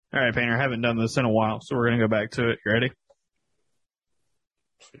All right, Painter, I haven't done this in a while, so we're going to go back to it. You ready?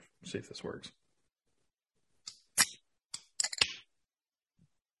 See if this works.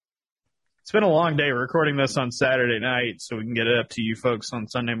 It's been a long day. We're recording this on Saturday night so we can get it up to you folks on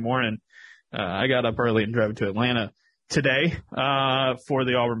Sunday morning. I got up early and drove to Atlanta today for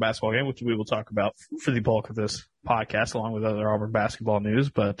the Auburn basketball game, which we will talk about for the bulk of this podcast, along with other Auburn basketball news.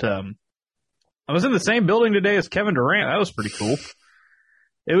 But I was in the same building today as Kevin Durant. That was pretty cool.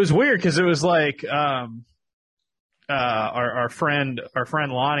 It was weird because it was like our friend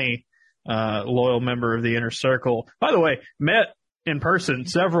Lonnie, loyal member of the Inner Circle. By the way, met in person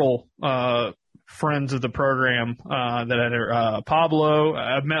several friends of the program that had Pablo.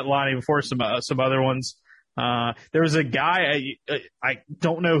 I've met Lonnie before, some other ones. There was a guy, I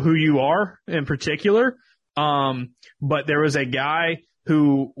don't know who you are in particular, but there was a guy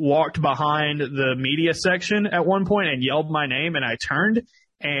who walked behind the media section at one point and yelled my name, and I turned.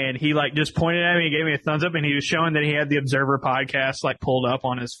 And he just pointed at me and gave me a thumbs up, and he was showing that he had the Observer podcast pulled up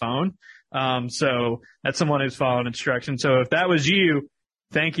on his phone. So that's someone who's following instructions. So if that was you,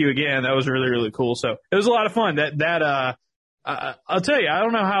 thank you again. That was really, really cool. So it was a lot of fun. I'll tell you, I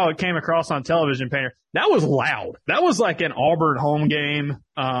don't know how it came across on television, Painter. That was loud. That was like an Auburn home game,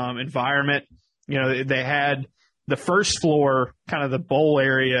 environment. You know, they had the first floor, kind of the bowl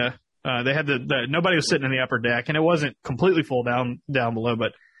area. They had nobody was sitting in the upper deck, and it wasn't completely full down below.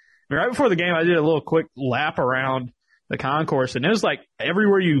 But right before the game, I did a little quick lap around the concourse, and it was like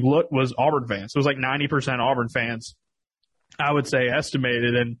everywhere you looked was Auburn fans. It was like 90% Auburn fans, I would say,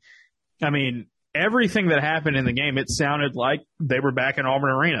 estimated. And I mean, everything that happened in the game, it sounded like they were back in Auburn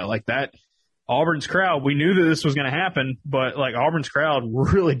Arena. Like that Auburn's crowd, we knew that this was going to happen, but Auburn's crowd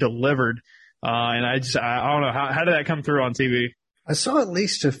really delivered. And I don't know, how did that come through on TV? I saw at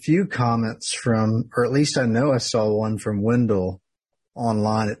least a few comments or at least I know I saw one from Wendell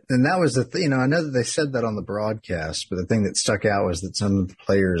online. And that was I know that they said that on the broadcast, but the thing that stuck out was that some of the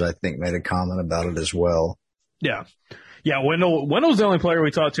players, I think, made a comment about it as well. Yeah. Yeah. Wendell's the only player we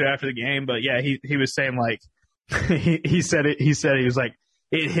talked to after the game, but yeah, he was saying he said he was like,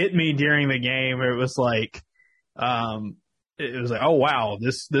 it hit me during the game. It was like, oh wow,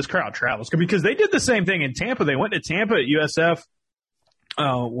 this crowd travels, because they did the same thing in Tampa. They went to Tampa at USF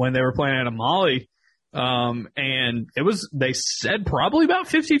when they were playing at Amali, and they said probably about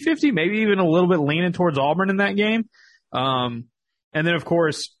 50-50, maybe even a little bit leaning towards Auburn in that game. And then of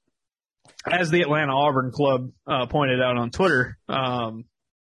course, as the Atlanta Auburn Club pointed out on Twitter,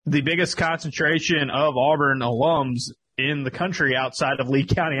 the biggest concentration of Auburn alums in the country outside of Lee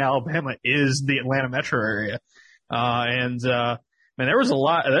County, Alabama, is the Atlanta metro area. Man, there was a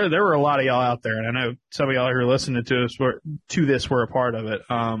lot. There were a lot of y'all out there, and I know some of y'all who are listening to us were a part of it.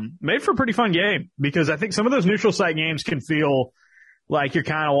 Made for a pretty fun game, because I think some of those neutral site games can feel like you're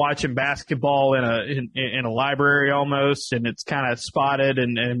kind of watching basketball in a library almost, and it's kind of spotted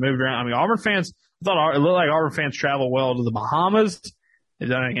and moved around. I mean, Auburn fans, it looked like Auburn fans travel well to the Bahamas. They've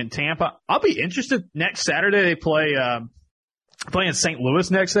done it in Tampa. I'll be interested. Next Saturday they play in St.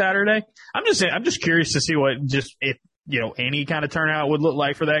 Louis next Saturday. I'm just curious to see if any kind of turnout would look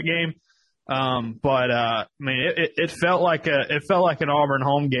like for that game. But I mean, it felt like an Auburn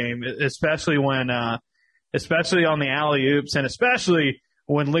home game, especially especially on the alley-oops, and especially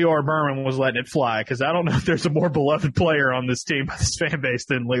when Lior Berman was letting it fly, because I don't know if there's a more beloved player on this team by this fan base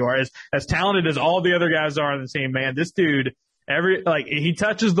than Lior. As talented as all the other guys are on the team, man, this dude, he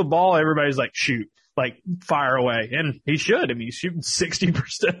touches the ball, everybody's like, shoot, fire away. And he should. I mean, he's shooting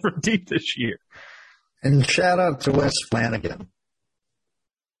 60% from deep this year. And shout out to Wes Flanagan.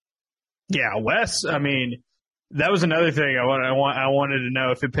 Yeah, Wes, I mean, that was another thing I wanted to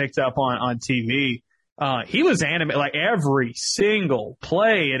know if it picked up on TV. He was animated, every single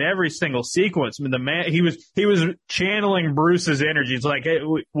play and every single sequence. I mean, the man, he was channeling Bruce's energy. It's like, hey,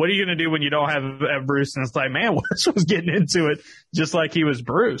 what are you going to do when you don't have Bruce? And it's like, man, Wes was getting into it just like he was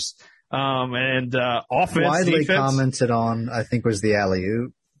Bruce. Offense, widely defense. Commented on, I think, was the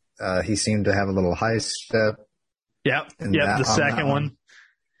alley-oop. He seemed to have a little high step. Yep. The second one.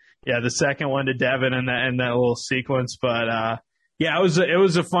 Yeah, the second one to Devin in that little sequence. But yeah, it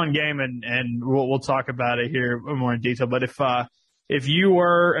was a fun game, and we'll talk about it here more in detail. But if you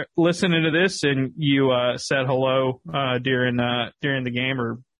were listening to this and you said hello during the game,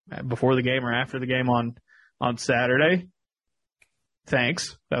 or before the game, or after the game on Saturday,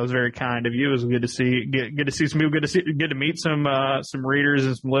 thanks. That was very kind of you. It was good to see some people. Good to meet some readers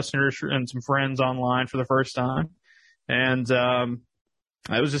and some listeners and some friends online for the first time. And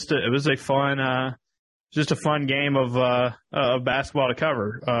it was a fun game of basketball to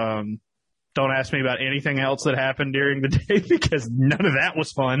cover. don't ask me about anything else that happened during the day because none of that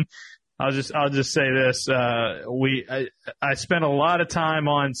was fun. I'll just say this. I spent a lot of time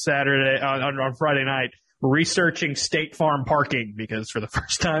on Friday night researching State Farm parking because for the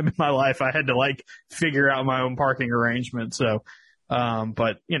first time in my life, I had to figure out my own parking arrangement. So,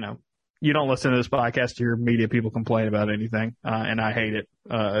 but you don't listen to this podcast to hear media people complain about anything. And I hate it,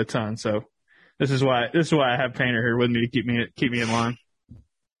 a ton. So this is why I have Painter here with me to keep me in line.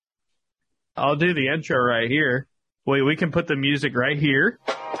 I'll do the intro right here. We can put the music right here.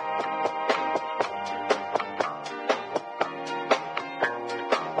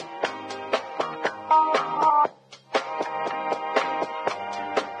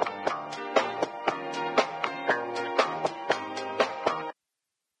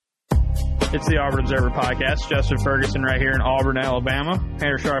 It's the Auburn Observer Podcast. Justin Ferguson right here in Auburn, Alabama.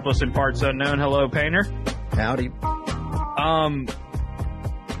 Painter Sharpless in parts unknown. Hello, Painter. Howdy. A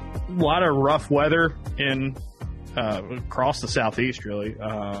lot of rough weather in across the Southeast, really.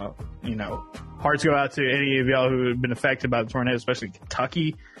 Hearts go out to any of y'all who have been affected by the tornado, especially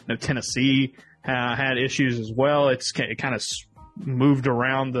Kentucky. Tennessee had issues as well. It kind of moved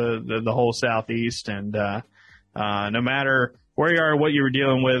around the whole Southeast, and no matter where you are, what you were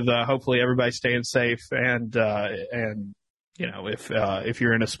dealing with, hopefully everybody's staying safe, and if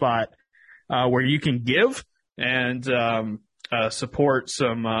you're in a spot where you can give and support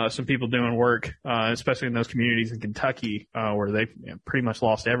some people doing work, especially in those communities in Kentucky where they pretty much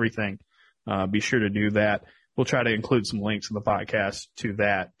lost everything, be sure to do that. We'll try to include some links in the podcast to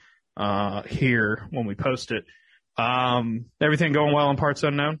that here when we post it. Everything going well in parts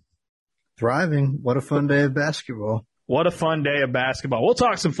unknown? Thriving. What a fun day of basketball. What a fun day of basketball. We'll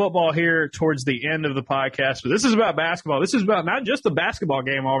talk some football here towards the end of the podcast, but this is about basketball. This is about not just the basketball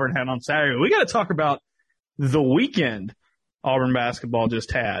game Auburn had on Saturday. We got to talk about the weekend Auburn basketball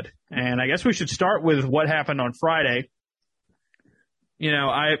just had. And I guess we should start with what happened on Friday.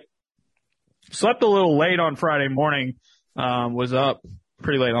 I slept a little late on Friday morning, was up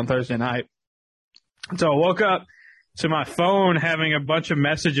pretty late on Thursday night. So I woke up to my phone having a bunch of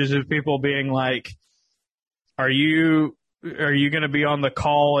messages of people being like, Are you going to be on the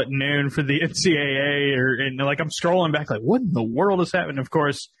call at noon for the NCAA? I'm scrolling back like, what in the world is happening? Of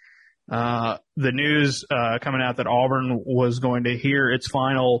course, the news coming out that Auburn was going to hear its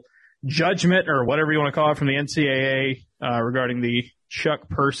final judgment or whatever you want to call it from the NCAA regarding the Chuck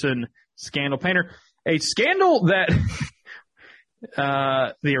Person scandal. Painter, a scandal that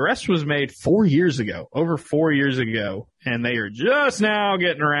the arrest was made 4 years ago, over 4 years ago, and they are just now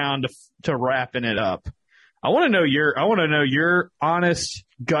getting around to wrapping it up. I want to know your honest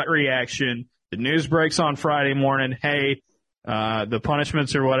gut reaction. The news breaks on Friday morning. Hey, the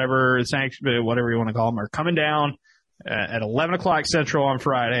punishments or whatever, whatever you want to call them, are coming down at 11 o'clock Central on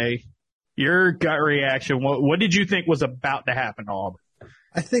Friday. Your gut reaction. What did you think was about to happen to Auburn?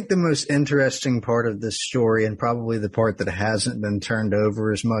 I think the most interesting part of this story, and probably the part that hasn't been turned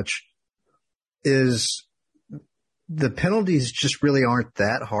over as much, is the penalties just really aren't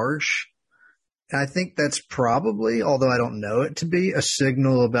that harsh. I think that's probably, although I don't know it to be, a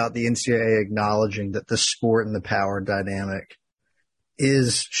signal about the NCAA acknowledging that the sport and the power dynamic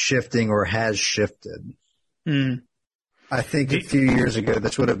is shifting or has shifted. Mm. I think a few years ago,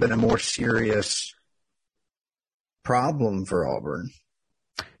 this would have been a more serious problem for Auburn.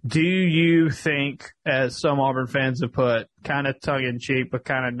 Do you think, as some Auburn fans have put, kind of tongue-in-cheek, but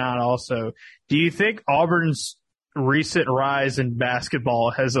kind of not also, do you think Auburn's recent rise in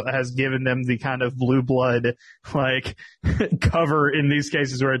basketball has given them the kind of blue blood cover in these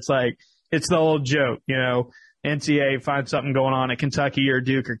cases where it's the old joke, NCAA finds something going on at Kentucky or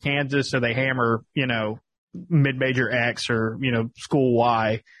Duke or Kansas, so they hammer, mid-major X or, school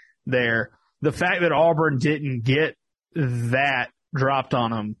Y there. The fact that Auburn didn't get that dropped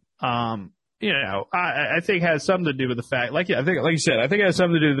on them, I think has something to do with the fact, like you said, I think it has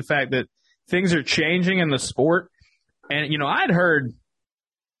something to do with the fact that things are changing in the sport. And, I'd heard,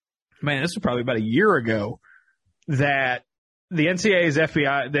 this was probably about a year ago, that the NCAA's the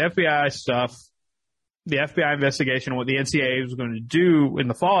FBI stuff, the FBI investigation, what the NCAA was going to do in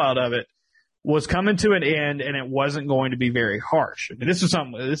the fallout of it was coming to an end, and it wasn't going to be very harsh. This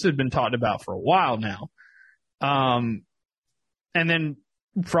has been talked about for a while now. And then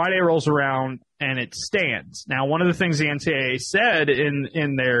Friday rolls around and it stands. Now, one of the things the NCAA said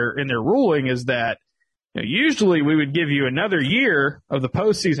in their ruling is that usually we would give you another year of the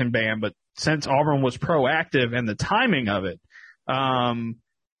postseason ban, but since Auburn was proactive and the timing of it,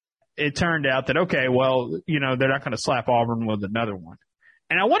 it turned out that, okay, well, they're not going to slap Auburn with another one.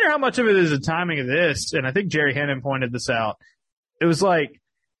 And I wonder how much of it is the timing of this. And I think Jerry Hennon pointed this out. It was like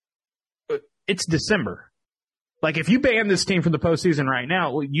it's December. Like, if you ban this team from the postseason right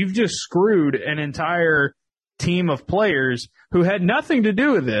now, you've just screwed an entire team of players who had nothing to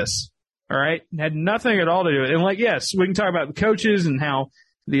do with this. All right? Had nothing at all to do with it. And, like, yes, we can talk about the coaches and how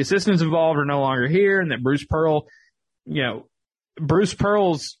the assistants involved are no longer here, and that Bruce Pearl, Bruce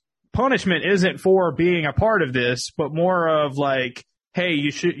Pearl's punishment isn't for being a part of this, but more of like, hey,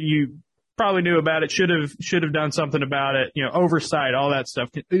 you probably knew about it, should have done something about it, oversight, all that stuff,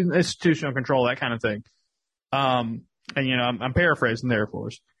 institutional control, that kind of thing. And I'm paraphrasing there, of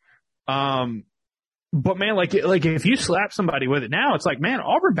course. But man, like if you slap somebody with it now, it's like, man,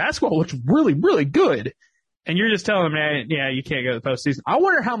 Auburn basketball looks really, really good. And you're just telling them, man, yeah, you can't go to the postseason. I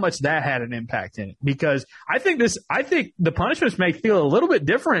wonder how much that had an impact in it, because I think the punishments may feel a little bit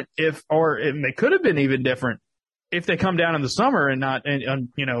different if they could have been even different if they come down in the summer and not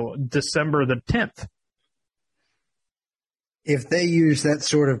December the 10th. If they use that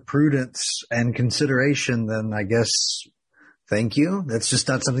sort of prudence and consideration, then I guess thank you. That's just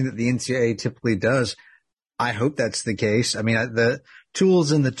not something that the NCAA typically does. I hope that's the case. I mean, the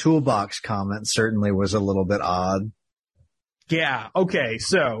tools in the toolbox comment certainly was a little bit odd. Yeah. Okay.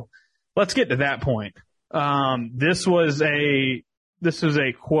 So let's get to that point. This was a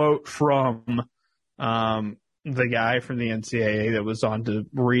quote from the guy from the NCAA that was on to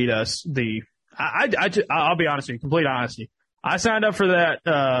read us I'll be honest with you, complete honesty. I signed up for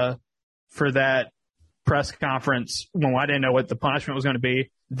that press conference when I didn't know what the punishment was going to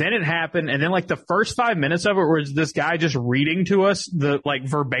be. Then it happened, and then like the first 5 minutes of it was this guy just reading to us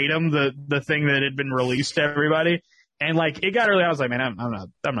verbatim the thing that had been released to everybody, and like it got early. I was like, man,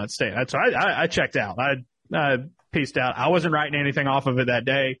 I'm not staying. So I checked out. I peaced out. I wasn't writing anything off of it that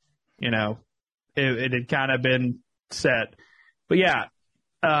day. It had kind of been set, but yeah,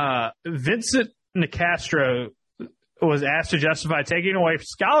 Vincent Nicastro was asked to justify taking away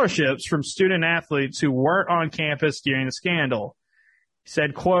scholarships from student athletes who weren't on campus during the scandal. He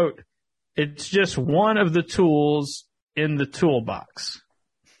said, quote, "It's just one of the tools in the toolbox."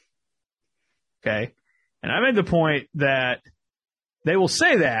 Okay. And I made the point that they will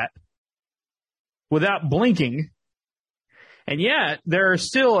say that without blinking. And yet there are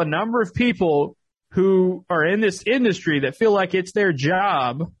still a number of people who are in this industry that feel like it's their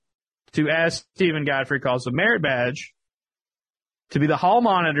job to, as Stephen Godfrey calls a merit badge, to be the hall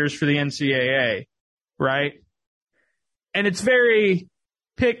monitors for the NCAA, right? And it's very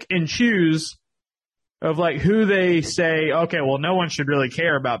pick and choose of like who they say, okay, well, no one should really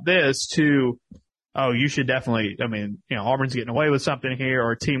care about this, to, oh, you should definitely, Auburn's getting away with something here,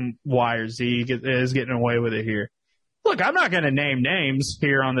 or Team Y or Z is getting away with it here. Look, I'm not going to name names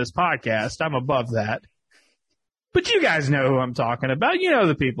here on this podcast. I'm above that. But you guys know who I'm talking about. You know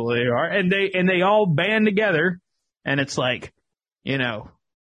the people they are. And they all band together, and it's like,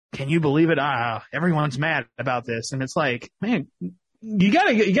 can you believe it? Everyone's mad about this. And it's like, man, you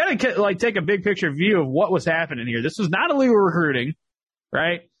gotta like take a big picture view of what was happening here. This was not illegal recruiting,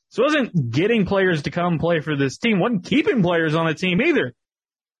 right? This wasn't getting players to come play for this team. Wasn't keeping players on the team either.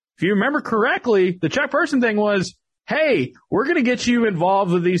 If you remember correctly, the Chuck Person thing was, hey, we're going to get you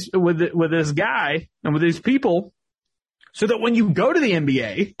involved with this guy and with these people so that when you go to the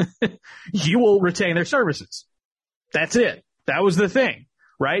NBA, you will retain their services. That's it. That was the thing,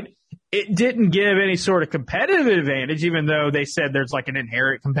 right? It didn't give any sort of competitive advantage, even though they said there's like an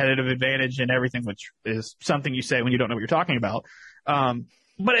inherent competitive advantage in everything, which is something you say when you don't know what you're talking about.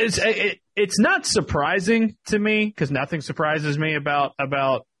 But it's not surprising to me, because nothing surprises me about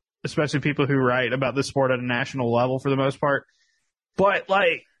especially people who write about this sport at a national level for the most part. But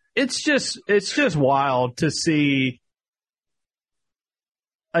like, it's just wild to see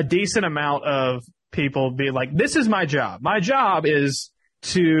a decent amount of people be like, this is my job. My job is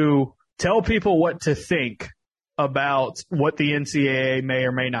to tell people what to think about what the NCAA may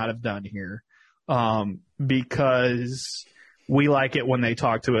or may not have done here. Because we like it when they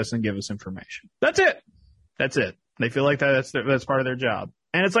talk to us and give us information. That's it. They feel like that's part of their job.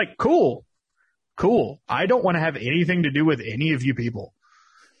 And it's like, cool. I don't want to have anything to do with any of you people.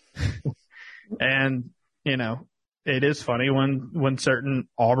 And, it is funny when certain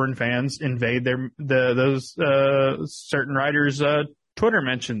Auburn fans invade those certain writers' Twitter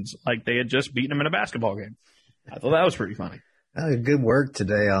mentions, like they had just beaten them in a basketball game. I thought that was pretty funny. Good work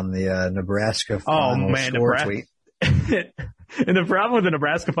today on the Nebraska final score tweet. And the problem with the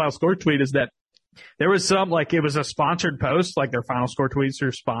Nebraska final score tweet is that there was it was a sponsored post, like their final score tweets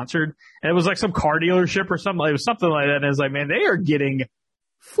are sponsored, and it was like some car dealership or something. It was something like that. And it's like, man, they are getting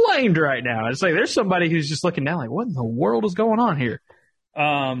flamed right now. It's like there's somebody who's just looking down, like, what in the world is going on here?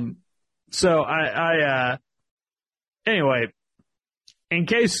 So anyway, in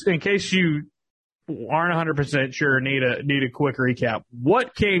case you aren't 100% sure, need a quick recap.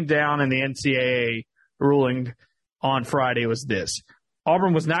 What came down in the NCAA ruling on Friday was this.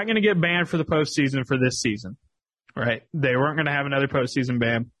 Auburn was not going to get banned for the postseason for this season, right? They weren't going to have another postseason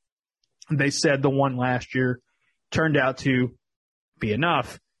ban. They said the one last year turned out to be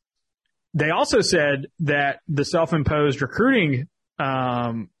enough. They also said that the self-imposed recruiting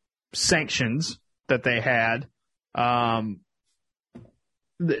sanctions that they had, the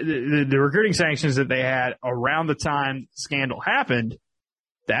recruiting sanctions that they had around the time scandal happened,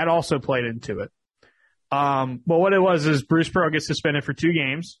 that also played into it. But what it was is Bruce Pearl gets suspended for 2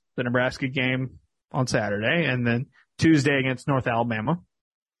 games, the Nebraska game on Saturday, and then Tuesday against North Alabama.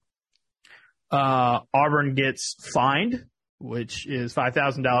 Auburn gets fined, which is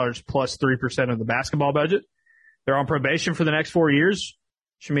 $5,000 plus 3% of the basketball budget. They're on probation for the next 4 years,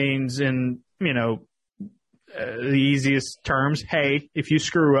 which means in, the easiest terms, hey, if you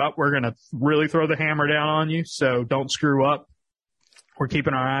screw up, we're going to really throw the hammer down on you. So don't screw up. We're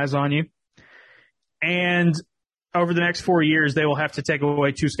keeping our eyes on you. And over the next 4 years, they will have to take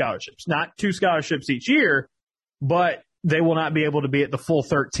away 2 scholarships. Not 2 scholarships each year, but they will not be able to be at the full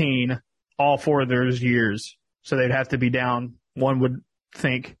 13 all 4 of those years. So they'd have to be down, one would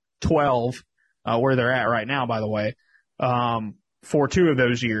think, 12, where they're at right now, by the way, for 2 of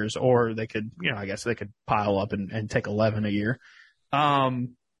those years. Or they could, I guess they could pile up and take 11 a year.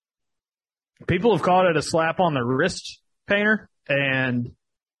 People have called it a slap on the wrist, Painter, and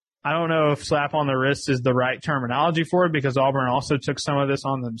I don't know if slap on the wrist is the right terminology for it because Auburn also took some of this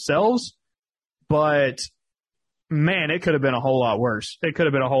on themselves. But, man, it could have been a whole lot worse. It could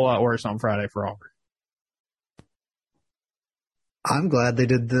have been a whole lot worse on Friday for Auburn. I'm glad they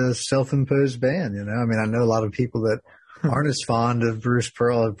did the self-imposed ban, I know a lot of people that aren't as fond of Bruce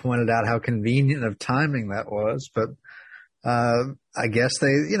Pearl have pointed out how convenient of timing that was. But I guess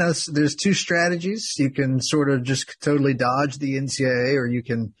there's 2 strategies. You can sort of just totally dodge the NCAA or you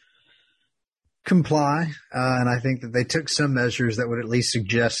can comply. And I think that they took some measures that would at least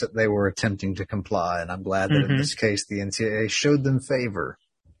suggest that they were attempting to comply. And I'm glad that in this case, the NCAA showed them favor.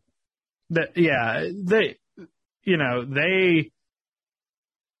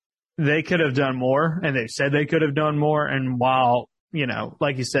 They could have done more, and they said they could have done more. And while,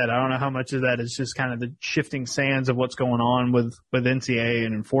 like you said, I don't know how much of that is just kind of the shifting sands of what's going on with NCAA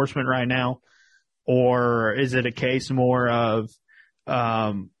and enforcement right now, or is it a case more of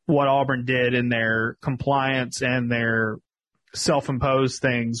what Auburn did in their compliance and their self-imposed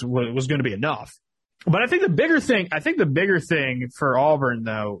things was going to be enough. But I think the bigger thing for Auburn,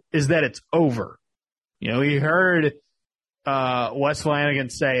 though, is that it's over. We heard Wes Flanagan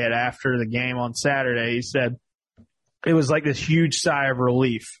say it after the game on Saturday. He said it was like this huge sigh of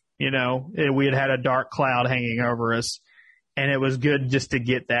relief. We had a dark cloud hanging over us, and it was good just to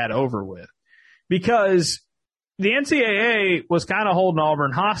get that over with. Because the NCAA was kind of holding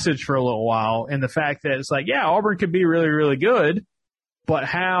Auburn hostage for a little while in the fact that it's like, yeah, Auburn could be really, really good, but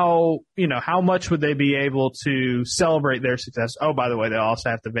how much would they be able to celebrate their success? Oh, by the way, they also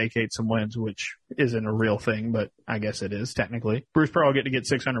have to vacate some wins, which isn't a real thing, but I guess it is technically. Bruce Pearl will get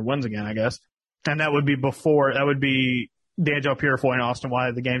 600 wins again, I guess. And that would be D'Angelo Purifoy and Austin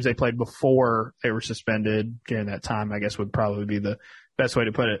Wiley, the games they played before they were suspended during that time, I guess would probably be the best way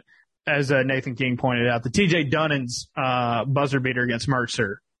to put it. As Nathan King pointed out, the T.J. Dunnins buzzer beater against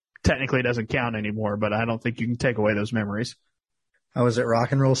Mercer technically doesn't count anymore, but I don't think you can take away those memories. I was at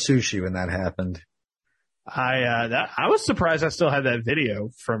Rock and Roll Sushi when that happened. I was surprised I still had that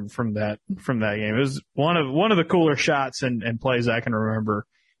video from that game. It was one of the cooler shots and plays I can remember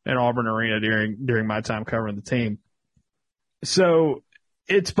in Auburn Arena during my time covering the team. So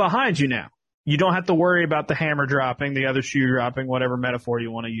it's behind you now. You don't have to worry about the hammer dropping, the other shoe dropping, whatever metaphor you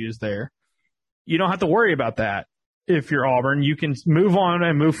want to use there. You don't have to worry about that if you're Auburn. You can move on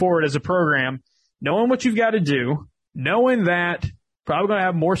and move forward as a program, knowing what you've got to do, knowing that probably going to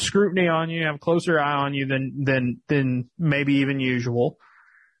have more scrutiny on you, have a closer eye on you than maybe even usual.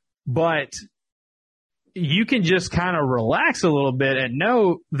 But you can just kind of relax a little bit and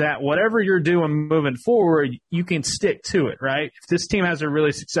know that whatever you're doing moving forward, you can stick to it, right? If this team has a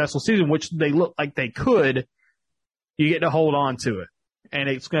really successful season, which they look like they could, you get to hold on to it. And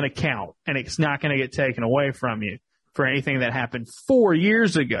it's going to count. And it's not going to get taken away from you for anything that happened 4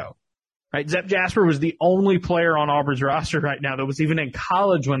 years ago. Right? Zep Jasper was the only player on Auburn's roster right now that was even in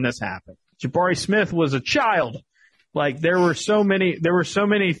college when this happened. Jabari Smith was a child. Like there were so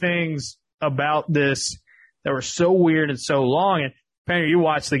many things about this that were so weird and so long. And Painter, you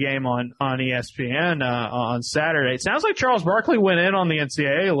watched the game on ESPN on Saturday. It sounds like Charles Barkley went in on the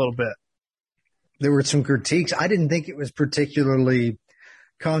NCAA a little bit. There were some critiques. I didn't think it was particularly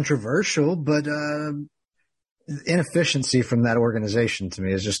controversial, but inefficiency from that organization to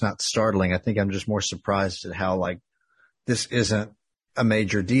me is just not startling. I think I'm just more surprised at how this isn't a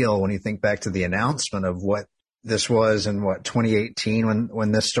major deal when you think back to the announcement of what this was in 2018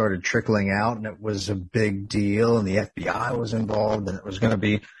 when this started trickling out, and it was a big deal and the FBI was involved and it was going to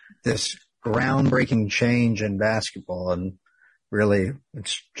be this groundbreaking change in basketball. And really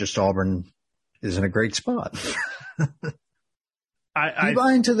it's just Auburn is in a great spot. I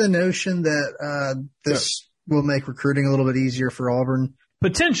buy into the notion that this will make recruiting a little bit easier for Auburn.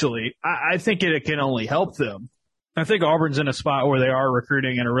 Potentially. I think it can only help them. I think Auburn's in a spot where they are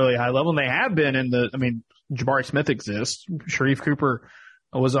recruiting at a really high level, and they have been Jabari Smith exists. Sharif Cooper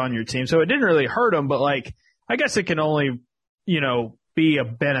was on your team, so it didn't really hurt them, but I guess it can only, be a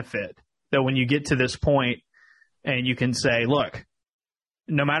benefit that when you get to this point and you can say, look,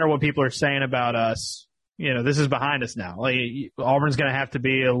 no matter what people are saying about us, this is behind us now. Auburn's going to have to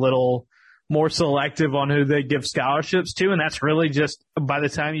be a little more selective on who they give scholarships to, and that's really just by the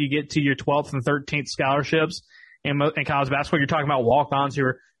time you get to your 12th and 13th scholarships in college basketball, you're talking about walk-ons who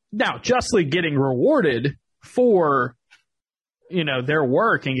are now justly getting rewarded for, their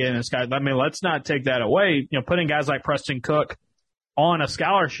work and getting this guy. Let's not take that away. Putting guys like Preston Cook on a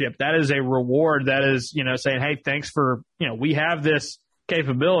scholarship, that is a reward. That is, saying, hey, thanks for, we have this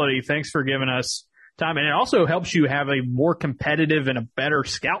capability. Thanks for giving us time. And it also helps you have a more competitive and a better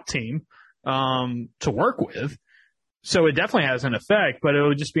scout team to work with. So it definitely has an effect, but it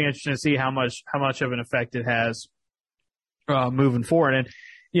would just be interesting to see how much of an effect it has moving forward. And,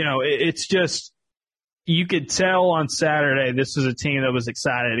 it's just, you could tell on Saturday this is a team that was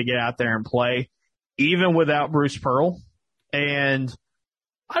excited to get out there and play, even without Bruce Pearl. And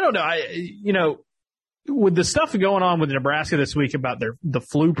I don't know, with the stuff going on with Nebraska this week about the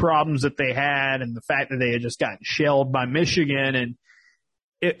flu problems that they had and the fact that they had just gotten shelled by Michigan, and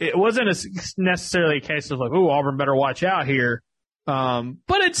it wasn't necessarily a case of Auburn better watch out here.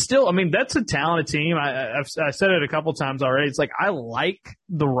 But it's still, that's a talented team. I've said it a couple times already. It's I like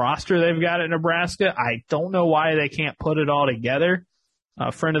the roster they've got at Nebraska. I don't know why they can't put it all together.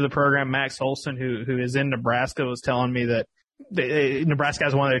 A friend of the program, Max Olson, who is in Nebraska, was telling me that Nebraska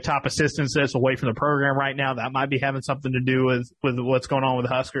has one of their top assistants that's away from the program right now. That might be having something to do with what's going on with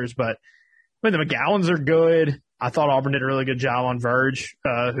the Huskers. But the McGowans are good. I thought Auburn did a really good job on Verge,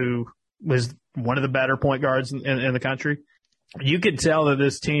 who was one of the better point guards in the country. You could tell that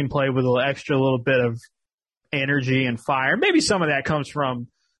this team played with an extra little bit of energy and fire. Maybe some of that comes from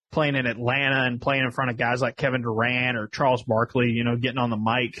playing in Atlanta and playing in front of guys like Kevin Durant or Charles Barkley, getting on the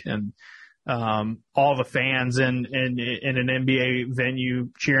mic and all the fans in an NBA venue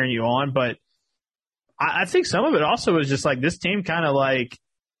cheering you on. But I think some of it also is just this team kind of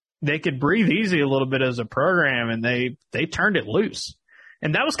they could breathe easy a little bit as a program, and they turned it loose.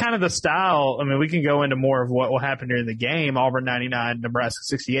 And that was kind of the style. We can go into more of what will happen during the game. Auburn 99, Nebraska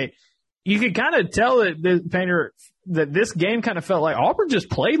 68. You could kind of tell that this game kind of felt like Auburn just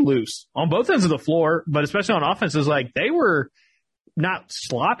played loose on both ends of the floor, but especially on offense, is they were not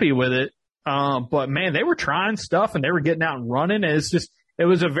sloppy with it. But man, they were trying stuff and they were getting out and running. And it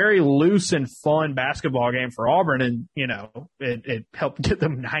was a very loose and fun basketball game for Auburn. And, it helped get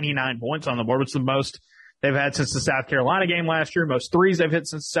them 99 points on the board, which is the most they've had since the South Carolina game last year. Most threes they've hit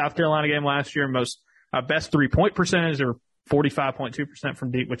since the South Carolina game last year. Most best 3-point percentage are 45.2%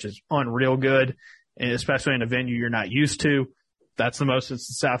 from deep, which is unreal good, and especially in a venue you're not used to. That's the most since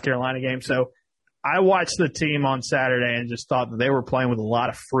the South Carolina game. So I watched the team on Saturday and just thought that they were playing with a lot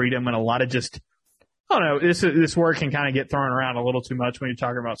of freedom and a lot of just, I don't know, this word can kind of get thrown around a little too much when you're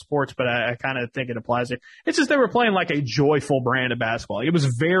talking about sports, but I kind of think it applies here. It's just they were playing like a joyful brand of basketball. It was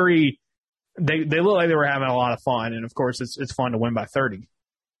very, they looked like they were having a lot of fun, and of course it's fun to win by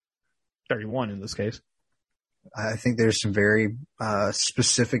 31 in this case. I think there's some very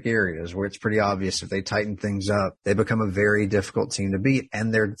specific areas where it's pretty obvious if they tighten things up, they become a very difficult team to beat.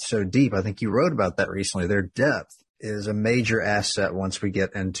 And they're so deep. I think you wrote about that recently. Their depth is a major asset once we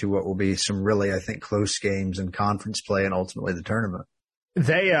get into what will be some really, I think, close games in conference play and ultimately the tournament.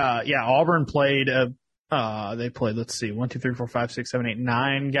 Auburn played, they played, let's see, 1, 2, 3, 4, 5, 6, 7, 8,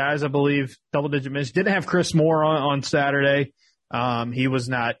 9 guys, I believe, double-digit minutes. Didn't have Chris Moore on Saturday. He was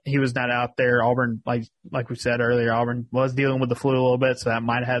not out there. Auburn, like we said earlier, Auburn was dealing with the flu a little bit, so that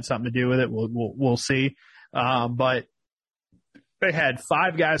might have had something to do with it. We'll see. But they had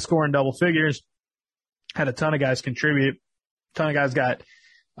 5 guys scoring double figures, had a ton of guys contribute, a ton of guys got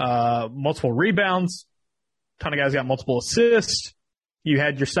multiple rebounds, a ton of guys got multiple assists. You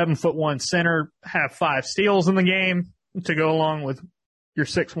had your 7'1" center have 5 steals in the game to go along with your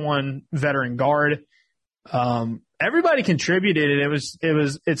 6'1" veteran guard. everybody contributed. And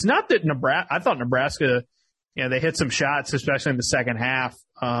it's not that I thought Nebraska, they hit some shots, especially in the second half,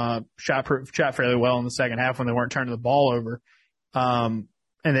 shot fairly well in the second half when they weren't turning the ball over. And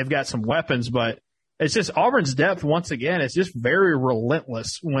they've got some weapons, but it's just Auburn's depth. Once again, it's just very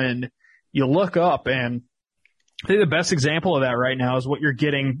relentless when you look up, and I think the best example of that right now is what you're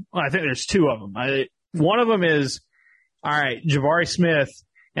getting. Well, I think there's two of them. One of them is, all right, Jabari Smith,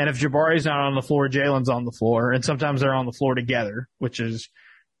 and if Jabari's not on the floor, Jalen's on the floor, and sometimes they're on the floor together, which is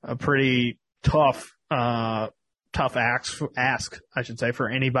a pretty tough ask, I should say, for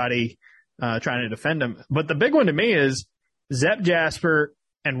anybody trying to defend him. But the big one to me is Zep Jasper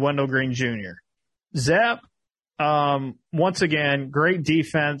and Wendell Green Jr. Zep, once again, great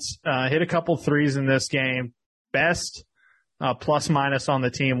defense, hit a couple threes in this game. Best plus minus on the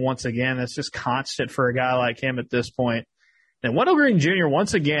team once again. That's just constant for a guy like him at this point. And Wendell Green Jr.,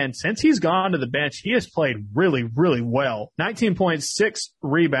 once again, since he's gone to the bench, he has played really, really well. 19 points, 6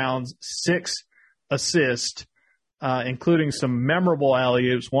 rebounds, 6 assists, including some memorable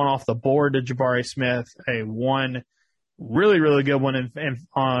alley-oops, one off the board to Jabari Smith, one really, really good one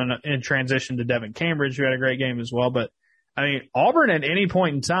in transition to Devin Cambridge, who had a great game as well. But I mean, Auburn at any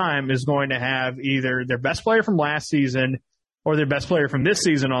point in time is going to have either their best player from last season or their best player from this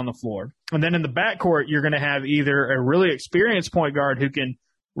season on the floor. And then in the backcourt, you're going to have either a really experienced point guard who can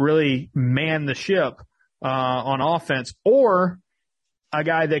really man the ship on offense, or a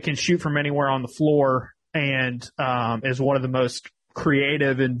guy that can shoot from anywhere on the floor and is one of the most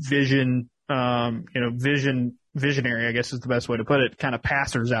creative and visionary, I guess is the best way to put it, kind of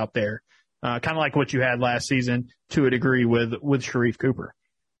passers out there. Kind of like what you had last season to a degree with Sharif Cooper.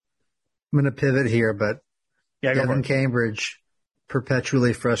 I'm going to pivot here, but yeah, Devin Cambridge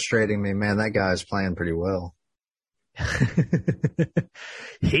perpetually frustrating me. Man, that guy's playing pretty well.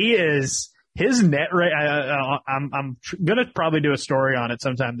 He is. His net rate, I'm going to probably do a story on it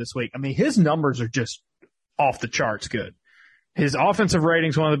sometime this week. I mean, his numbers are just off the charts good. His offensive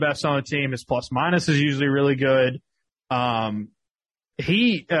rating's one of the best on the team. His plus minus is usually really good.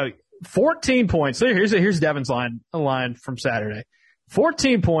 14 points. So here's Devin's line from Saturday.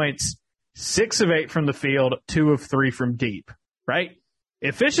 14 points, 6 of 8 from the field, 2 of 3 from deep, right?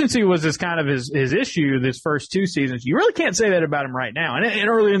 Efficiency was his issue this first 2 seasons. You really can't say that about him right now. And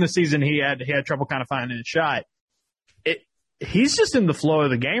earlier in the season, he had trouble kind of finding a shot. He's just in the flow of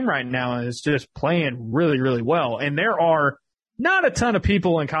the game right now and is just playing really, really well. And there are not a ton of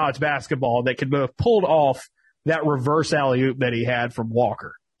people in college basketball that could have pulled off that reverse alley-oop that he had from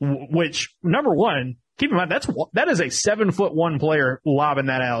Walker. Which, number one, keep in mind, that is a 7'1" player lobbing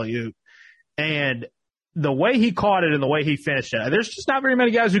that alley-oop. And the way he caught it and the way he finished it, there's just not very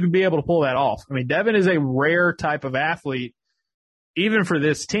many guys who can be able to pull that off. I mean, Devin is a rare type of athlete, even for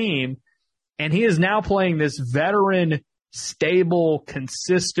this team, and he is now playing this veteran, stable,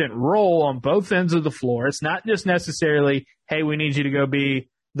 consistent role on both ends of the floor. It's not just necessarily, hey, we need you to go be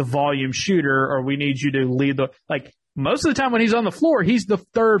the volume shooter or we need you to lead most of the time when he's on the floor, he's the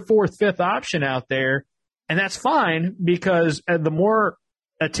 3rd, 4th, 5th option out there. And that's fine because the more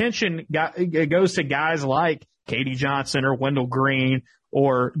attention goes to guys like Katie Johnson or Wendell Green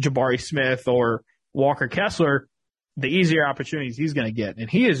or Jabari Smith or Walker Kessler, the easier opportunities he's going to get. And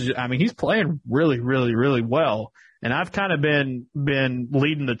he's playing really, really, really well. And I've kind of been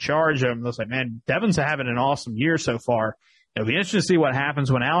leading the charge of him. I was like, man, Devin's having an awesome year so far. It'll be interesting to see what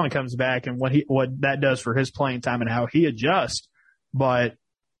happens when Allen comes back and what that does for his playing time and how he adjusts. But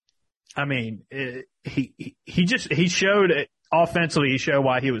I mean, he showed offensively. He showed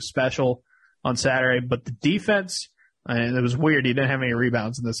why he was special on Saturday. But the defense, and it was weird. He didn't have any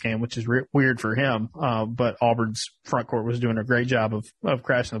rebounds in this game, which is weird for him. But Auburn's front court was doing a great job of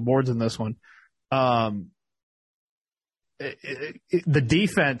crashing the boards in this one. The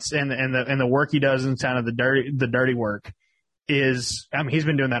defense and the work he does in kind of the dirty work is, I mean, he's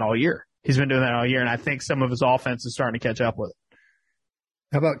been doing that all year. And I think some of his offense is starting to catch up with it.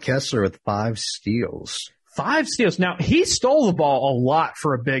 How about Kessler with 5 steals? 5 steals. Now, he stole the ball a lot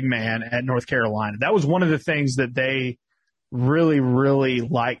for a big man at North Carolina. That was one of the things that they really, really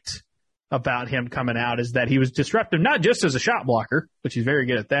liked about him coming out, is that he was disruptive, not just as a shot blocker, which he's very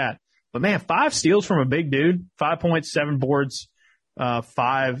good at that, but man, 5 steals from a big dude, 5 points, 7 boards,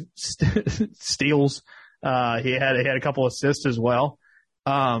 5 steals. He had a couple assists as well.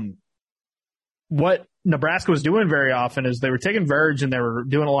 What Nebraska was doing very often is they were taking Verge and they were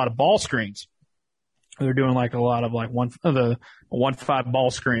doing a lot of ball screens. They were doing a lot of 1-5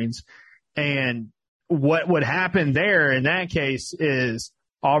 ball screens. And what would happen there in that case is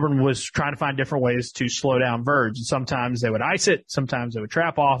Auburn was trying to find different ways to slow down Verge. And sometimes they would ice it. Sometimes they would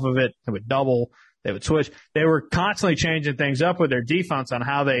trap off of it. They would double. They would switch. They were constantly changing things up with their defense on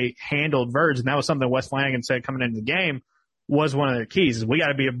how they handled Verge. And that was something Wes Flanagan said coming into the game was one of their keys is we got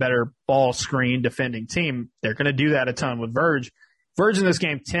to be a better ball screen defending team. They're going to do that a ton with Verge. Verge in this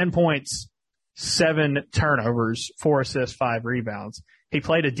game, 10 points, 7 turnovers, 4 assists, 5 rebounds. He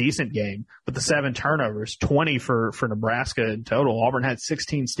played a decent game, but the 7 turnovers, 20 for Nebraska in total. Auburn had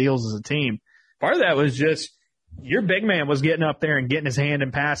 16 steals as a team. Part of that was just your big man was getting up there and getting his hand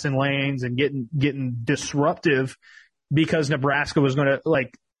in passing lanes and getting disruptive because Nebraska was going to,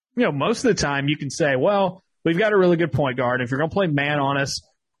 like, you know, most of the time you can say, well, we've got a really good point guard. If you're going to play man on us,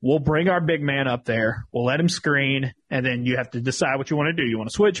 we'll bring our big man up there. We'll let him screen, and then you have to decide what you want to do. You want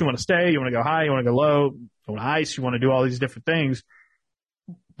to switch, you want to stay, you want to go high, you want to go low, you want to ice, you want to do all these different things.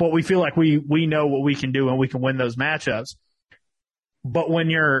 But we feel like we know what we can do and we can win those matchups. But when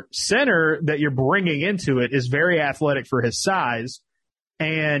your center that you're bringing into it is very athletic for his size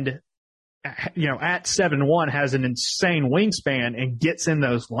and, you know, at 7'1" has an insane wingspan and gets in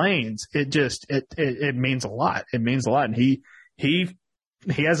those lanes, it means a lot. It means a lot. And he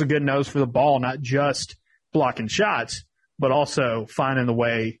has a good nose for the ball, not just blocking shots, but also finding the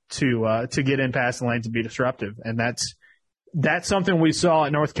way to get in past the lanes and be disruptive. And that's something we saw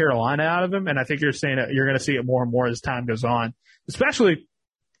at North Carolina out of him. And I think you're going to see it more and more as time goes on, especially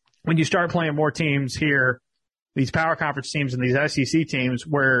when you start playing more teams here, these power conference teams and these SEC teams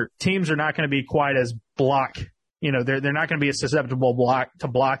where teams are not going to be quite as block, you know, they're not going to be as susceptible to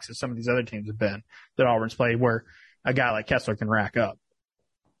blocks as some of these other teams have been that Auburn's played where a guy like Kessler can rack up.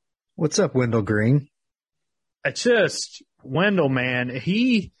 What's up, Wendell Green? It's just Wendell, man.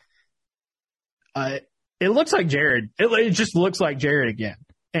 It looks like Jared. It just looks like Jared again.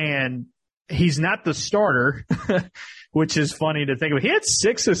 And he's not the starter, which is funny to think of. He had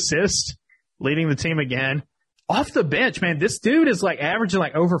 6 assists leading the team again. Off the bench, man, this dude is like averaging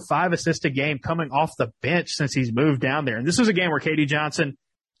like over 5 assists a game coming off the bench since he's moved down there. And this was a game where KD Johnson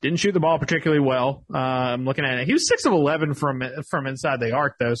didn't shoot the ball particularly well. I'm looking at it. He was 6 of 11 from inside the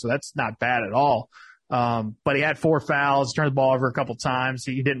arc, though, so that's not bad at all. But he had 4 fouls, turned the ball over a couple times.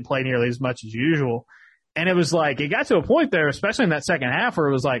 He didn't play nearly as much as usual. And it was like, it got to a point there, especially in that second half, where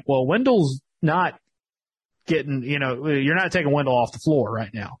it was like, well, Wendell's not getting, you know, you're not taking Wendell off the floor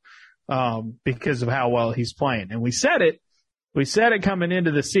right now. Because of how well he's playing. And we said it coming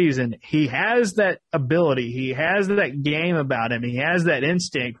into the season. He has that ability. He has that game about him. He has that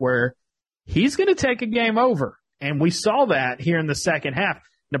instinct where he's going to take a game over. And we saw that here in the second half.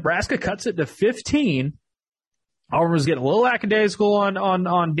 Nebraska cuts it to 15. Auburn was getting a little lackadaisical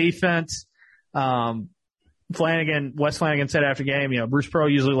on defense. Wes Flanagan said after the game, you know, Bruce Pearl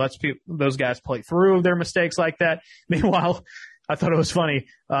usually lets those guys play through their mistakes like that. Meanwhile, I thought it was funny.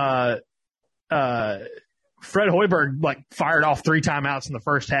 Fred Hoiberg like fired off 3 timeouts in the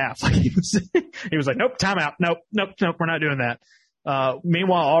first half. Like he was like, nope, timeout. Nope, we're not doing that.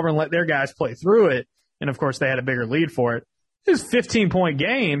 Meanwhile, Auburn let their guys play through it. And of course they had a bigger lead for it. It was a 15-point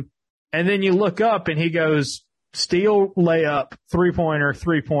game. And then you look up and he goes steal, layup,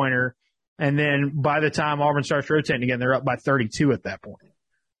 3-pointer. And then by the time Auburn starts rotating again, they're up by 32 at that point.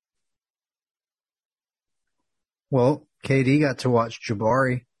 Well, KD got to watch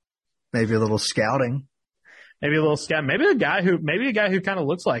Jabari. Maybe a little scouting. Maybe a guy who kind of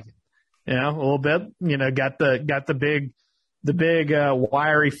looks like it. You know, a little bit. You know, got the big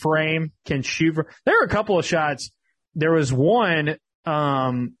wiry frame, can shoot. There are a couple of shots. There was one.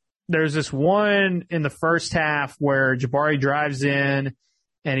 There's this one in the first half where Jabari drives in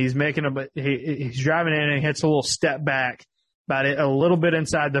and he's he's driving in and he hits a little step back, about a little bit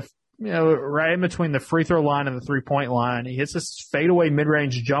inside the. You know, right in between the free throw line and the 3-point line. He hits this fadeaway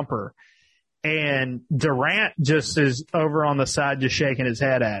mid-range jumper, and Durant just is over on the side just shaking his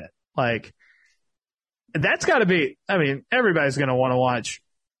head at it. Like, that's got to be – I mean, everybody's going to want to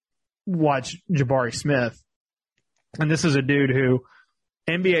watch Jabari Smith. And this is a dude who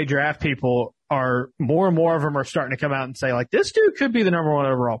NBA draft people are – more and more of them are starting to come out and say, like, this dude could be the number 1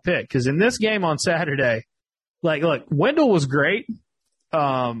 overall pick. Because in this game on Saturday, like, look, Wendell was great.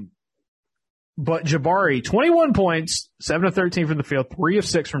 But Jabari, 21 points, 7 of 13 from the field, 3 of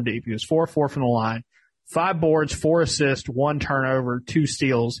 6 from deep. He was 4 of 4 from the line, 5 boards, 4 assists, 1 turnover, 2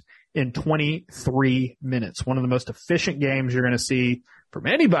 steals in 23 minutes. One of the most efficient games you're going to see from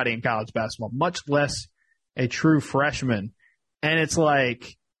anybody in college basketball, much less a true freshman. And it's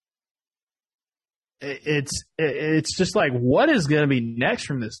like, it's just like, what is going to be next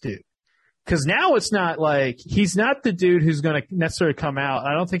from this dude? Because now it's not like he's not the dude who's going to necessarily come out.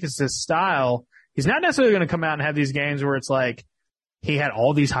 I don't think it's his style. He's not necessarily going to come out and have these games where it's like he had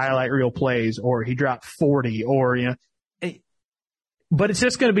all these highlight reel plays or he dropped 40 or, you know, But it's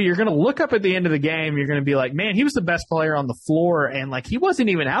just going to be, you're going to look up at the end of the game. You're going to be like, man, he was the best player on the floor. And like, he wasn't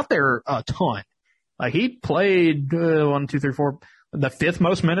even out there a ton. Like he played 1, 2, 3, 4, the 5th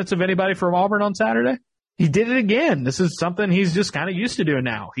most minutes of anybody from Auburn on Saturday. He did it again. This is something he's just kind of used to doing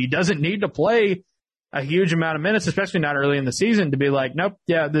now. He doesn't need to play a huge amount of minutes, especially not early in the season, to be like, nope,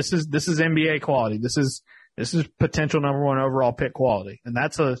 yeah, this is NBA quality. This is potential number 1 overall pick quality. And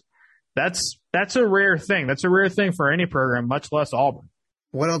that's a rare thing. That's a rare thing for any program, much less Auburn.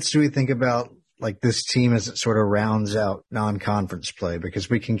 What else do we think about like this team as it sort of rounds out non-conference play? Because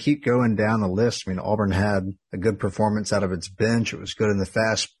we can keep going down the list. I mean, Auburn had a good performance out of its bench. It was good in the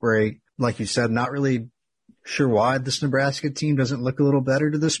fast break. Like you said, not really sure why this Nebraska team doesn't look a little better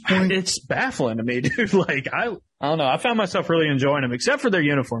to this point. It's baffling to me, dude. Like, I don't know. I found myself really enjoying them, except for their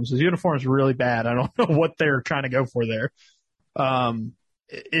uniforms. His uniforms are really bad. I don't know what they're trying to go for there.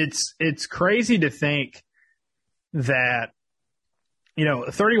 It's crazy to think that, a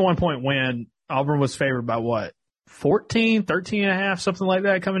 31-point win, Auburn was favored by what? 13 and a half, something like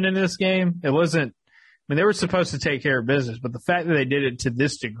that coming into this game. It wasn't, they were supposed to take care of business, but the fact that they did it to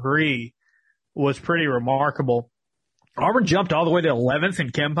this degree was pretty remarkable. Auburn jumped all the way to 11th in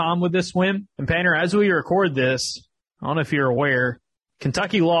KenPom with this win. And Painter, as we record this, I don't know if you're aware,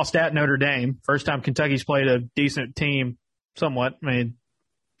 Kentucky lost at Notre Dame. First time Kentucky's played a decent team, somewhat.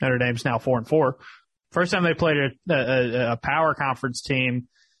 Notre Dame's now 4-4. First time they played a power conference team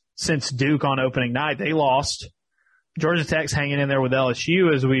since Duke on opening night. They lost. Georgia Tech's hanging in there with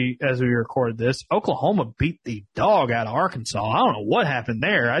LSU as we record this. Oklahoma beat the dog out of Arkansas. I don't know what happened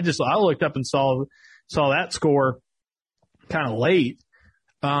there. I looked up and saw that score kind of late.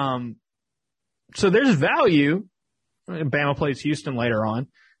 So there's value. Bama plays Houston later on,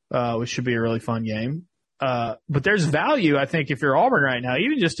 which should be a really fun game. But there's value, I think, if you're Auburn right now,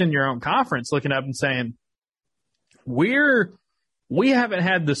 even just in your own conference, looking up and saying, we haven't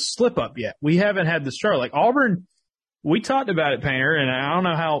had the slip up yet. We haven't had the struggle. Like Auburn, we talked about it, Painter, and I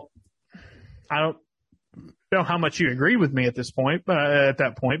don't know how much you agreed with me at this point, but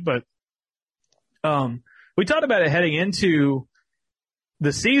we talked about it heading into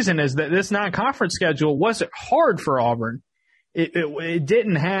the season, is that this non-conference schedule wasn't hard for Auburn. It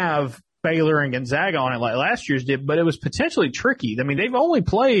didn't have Baylor and Gonzaga on it like last year's did, but it was potentially tricky. They've only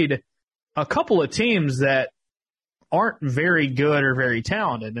played a couple of teams that aren't very good or very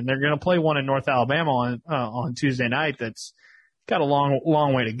talented, and they're going to play one in North Alabama on Tuesday night that's got a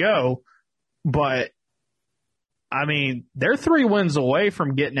long way to go. But, they're 3 wins away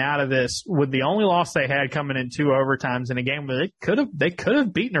from getting out of this with the only loss they had coming in 2 overtimes in a game where they could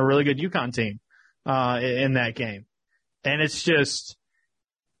have beaten a really good UConn team in that game. And it's just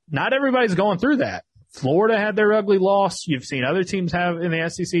not everybody's going through that. Florida had their ugly loss. You've seen other teams have in the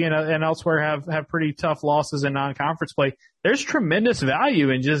SEC and elsewhere have pretty tough losses in non-conference play. There's tremendous value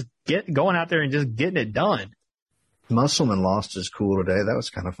in just going out there and just getting it done. Musselman lost his cool today. That was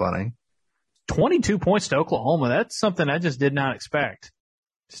kind of funny. 22 points to Oklahoma. That's something I just did not expect.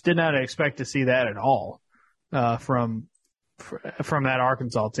 Just did not expect to see that at all from that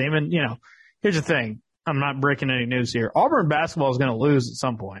Arkansas team. And, here's the thing. I'm not breaking any news here. Auburn basketball is going to lose at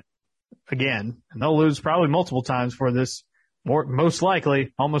some point again, and they'll lose probably multiple times for this. Most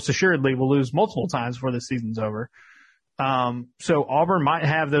likely, almost assuredly, will lose multiple times before the season's over. So Auburn might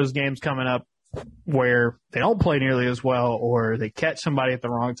have those games coming up where they don't play nearly as well, or they catch somebody at the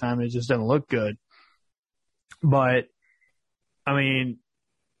wrong time. It just doesn't look good. But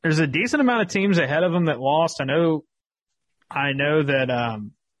there's a decent amount of teams ahead of them that lost. I know that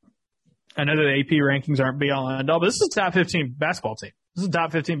the AP rankings aren't be all and all, but this is a top 15 basketball team. This is a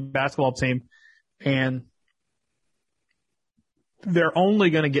top 15 basketball team, and they're only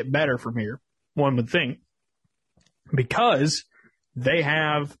going to get better from here, one would think, because they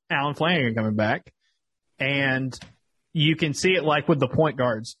have Allen Flanigan coming back, and you can see it like with the point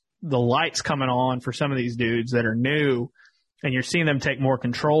guards. The lights coming on for some of these dudes that are new, and you're seeing them take more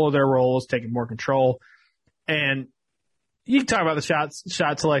control of their roles, taking more control. And you can talk about the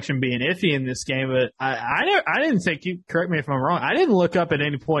shot selection being iffy in this game, but I didn't think, you correct me if I'm wrong, I didn't look up at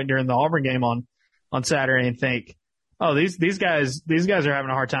any point during the Auburn game on Saturday and think, oh, these guys are having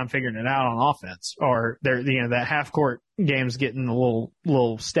a hard time figuring it out on offense, or they're, that half court game's getting a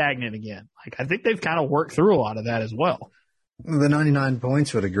little stagnant again. Like, I think they've kind of worked through a lot of that as well. The 99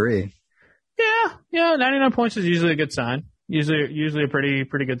 points would agree. Yeah, 99 points is usually a good sign. Usually a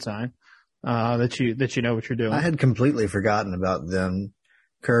pretty good sign. That you know what you're doing. I had completely forgotten about them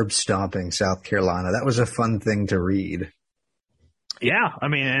curb stomping South Carolina. That was a fun thing to read. Yeah,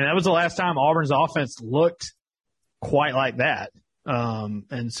 and that was the last time Auburn's offense looked quite like that.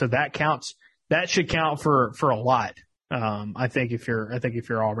 And so that counts. That should count for a lot I think if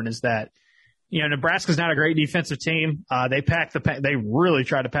you're Auburn, is that, Nebraska's not a great defensive team. They really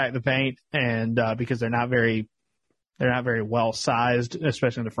try to pack the paint, and because they're not very well sized,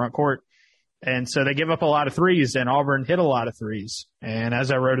 especially in the front court. And so they give up a lot of threes, and Auburn hit a lot of threes. And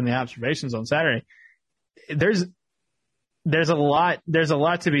as I wrote in the observations on Saturday, there's a lot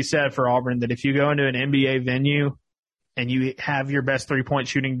to be said for Auburn, that if you go into an NBA venue and you have your best 3-point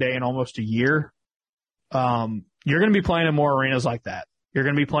shooting day in almost a year, you're going to be playing in more arenas like that. You're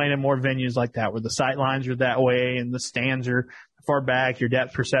going to be playing in more venues like that, where the sight lines are that way and the stands are far back, your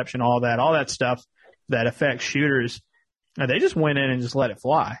depth perception, all that stuff that affects shooters. And they just went in and just let it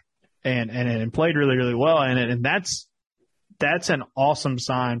fly and played really, really well. And that's an awesome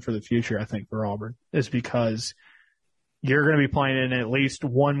sign for the future, I think, for Auburn, is because you're going to be playing in at least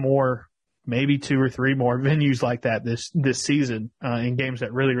one more, maybe 2 or 3 more venues like that this season, in games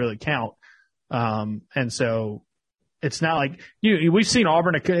that really, really count. And so it's not like we've seen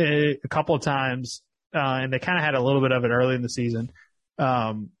Auburn a couple of times, and they kind of had a little bit of it early in the season,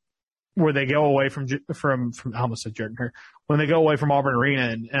 where they go away from I almost said Jordan Hare, when they go away from Auburn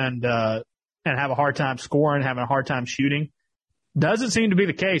Arena and have a hard time scoring, having a hard time shooting. Doesn't seem to be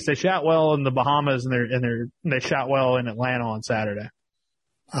the case. They shot well in the Bahamas, and they shot well in Atlanta on Saturday.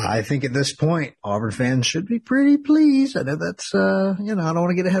 I think at this point, Auburn fans should be pretty pleased. I know that's, I don't want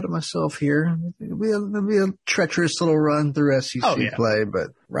to get ahead of myself here. It'll be a treacherous little run through SEC play,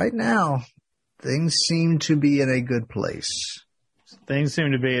 but right now, things seem to be in a good place. Things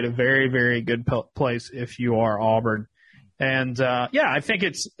seem to be at a very, very good place if you are Auburn. And, I think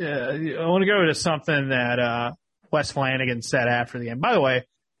I want to go to something that Wes Flanagan said after the game. By the way,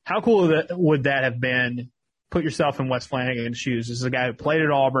 how cool would that have been? Put yourself in Wes Flanagan's shoes. This is a guy who played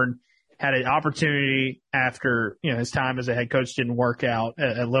at Auburn, had an opportunity after his time as a head coach didn't work out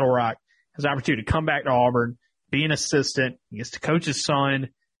at Little Rock. Has an opportunity to come back to Auburn, be an assistant. He gets to coach his son.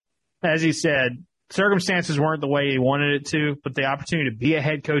 As he said, circumstances weren't the way he wanted it to, but the opportunity to be a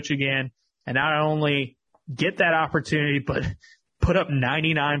head coach again, and not only get that opportunity, but put up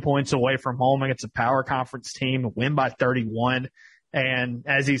 99 points away from home against a power conference team, win by 31. And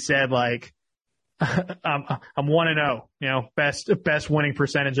as he said, I'm 1-0, best winning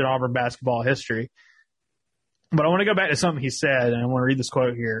percentage in Auburn basketball history. But I want to go back to something he said, and I want to read this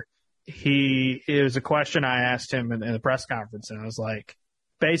quote here. It was a question I asked him in the press conference, and I was like,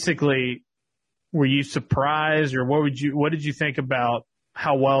 basically, were you surprised, or what did you think about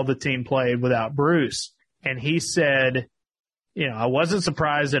how well the team played without Bruce? And he said, I wasn't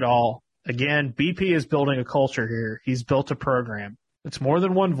surprised at all. Again, BP is building a culture here. He's built a program. It's more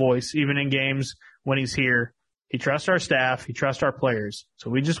than one voice, even in games when he's here. He trusts our staff. He trusts our players.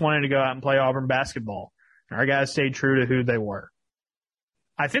 So we just wanted to go out and play Auburn basketball. And our guys stayed true to who they were.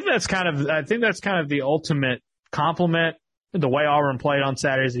 I think that's kind of the ultimate compliment. The way Auburn played on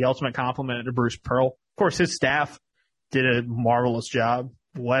Saturday is the ultimate compliment to Bruce Pearl. Of course, his staff did a marvelous job.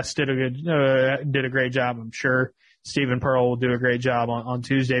 Wes did a great job, I'm sure. Stephen Pearl will do a great job on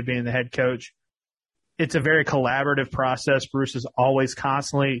Tuesday being the head coach. It's a very collaborative process. Bruce is always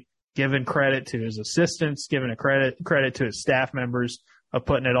constantly giving credit to his assistants, giving credit to his staff members of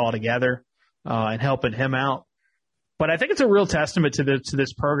putting it all together and helping him out. But I think it's a real testament to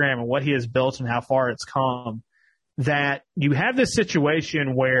this program and what he has built and how far it's come, that you have this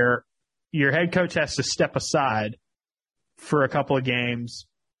situation where your head coach has to step aside for a couple of games,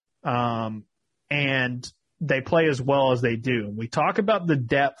 and they play as well as they do. We talk about the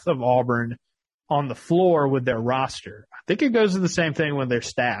depth of Auburn on the floor with their roster. I think it goes to the same thing with their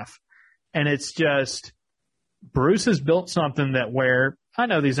staff. And it's just, Bruce has built something that where, I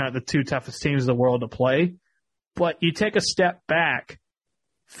know these aren't the 2 toughest teams in the world to play, but you take a step back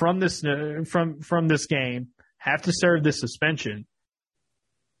from this game, have to serve this suspension,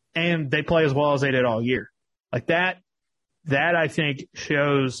 and they play as well as they did all year. Like that I think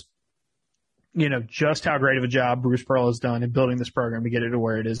shows, just how great of a job Bruce Pearl has done in building this program to get it to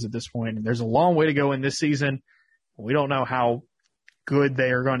where it is at this point. And there's a long way to go in this season. We don't know how good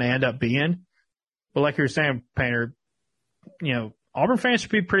they are going to end up being. But like you were saying, Painter, Auburn fans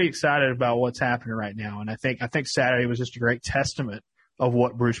should be pretty excited about what's happening right now. And I think Saturday was just a great testament of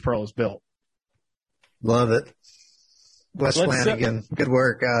what Bruce Pearl has built. Love it. Wes Flanagan, good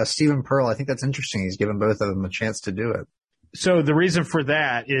work. Stephen Pearl, I think that's interesting. He's given both of them a chance to do it. So the reason for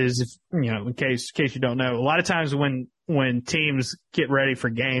that is, in case you don't know, a lot of times when teams get ready for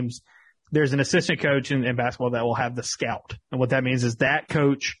games, there's an assistant coach in basketball that will have the scout. And what that means is that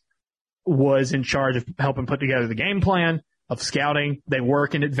coach was in charge of helping put together the game plan, of scouting. They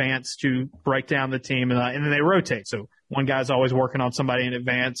work in advance to break down the team, and then they rotate. So one guy's always working on somebody in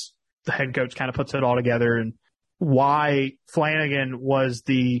advance. The head coach kind of puts it all together and why Flanagan was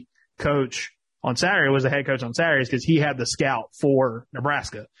the coach on Saturday, was the head coach on Saturdays, because he had the scout for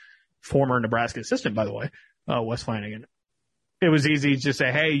Nebraska, former Nebraska assistant, by the way, Wes Flanagan. It was easy to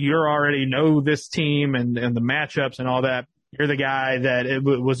say, hey, you already know this team and the matchups and all that. You're the guy that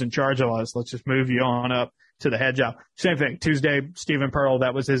was in charge of us. Let's just move you on up to the head job. Same thing. Tuesday, Stephen Pearl,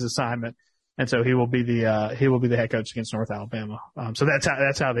 that was his assignment. And so he will be the head coach against North Alabama. So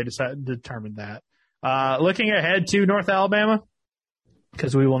that's how they determined that. Looking ahead to North Alabama,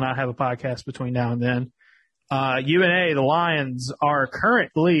 because we will not have a podcast between now and then. UNA, the Lions, are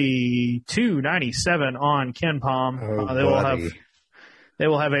currently 297 on KenPom. They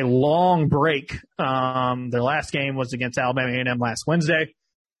will have a long break. Their last game was against Alabama A&M last Wednesday.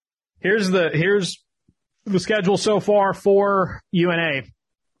 Here's the schedule so far for UNA.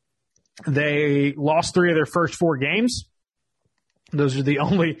 They lost 3 of their first 4 games. Those are the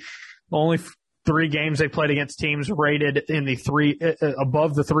only 3 games they played against teams rated in the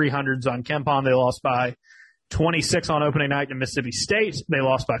above the 300s on KenPom. They lost by 26 on opening night to Mississippi State. They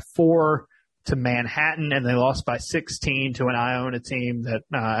lost by 4 to Manhattan, and they lost by 16 to an Iona team that,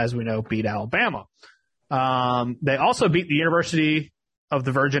 as we know, beat Alabama. They also beat the University of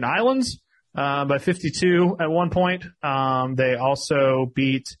the Virgin Islands by 52 at one point. They also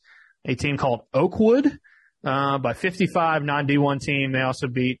beat a team called Oakwood by 55, non-D1 team. They also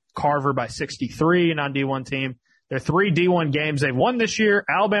beat Carver by 63, non-D1 team. Their 3 D1 games they've won this year: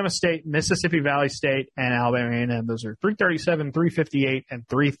 Alabama State, Mississippi Valley State, and Alabama A&M. Those are 337, 358, and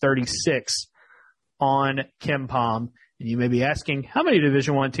 336 on KenPom. And you may be asking, how many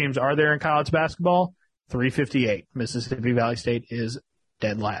Division I teams are there in college basketball? 358. Mississippi Valley State is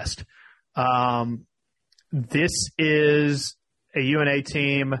dead last. This is a UNA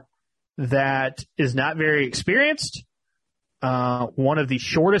team that is not very experienced. One of the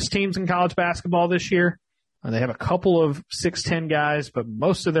shortest teams in college basketball this year. They have a couple of 6'10" guys, but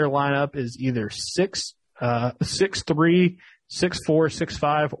most of their lineup is either 6'3", 6'4",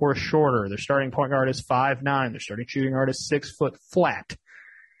 6'5", or shorter. Their starting point guard is 5'9". Their starting shooting guard is 6 foot flat.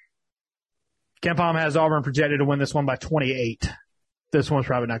 KenPom has Auburn projected to win this one by 28. This one's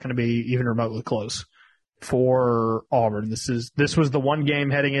probably not going to be even remotely close for Auburn. This was the one game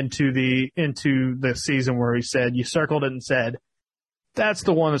heading into the season where he said, you circled it and said, that's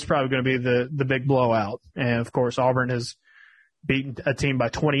the one that's probably going to be the big blowout. And of course, Auburn has beaten a team by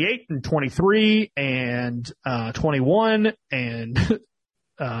 28 and 23 and 21 and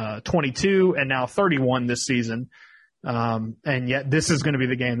 22 and now 31 this season. And yet this is going to be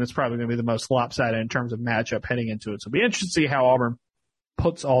the game that's probably going to be the most lopsided in terms of matchup heading into it. So it'll be interesting to see how Auburn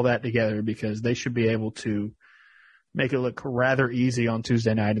puts all that together, because they should be able to make it look rather easy on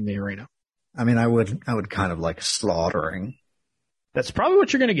Tuesday night in the arena. I mean, I would kind of like a slaughtering. That's probably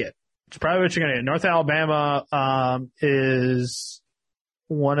what you're going to get. It's probably what you're going to get. North Alabama is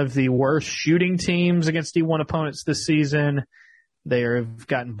one of the worst shooting teams against D1 opponents this season. They have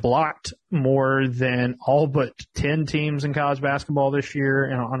gotten blocked more than all but 10 teams in college basketball this year,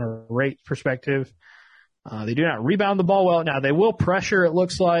 and on a rate perspective. They do not rebound the ball well. Now, they will pressure, it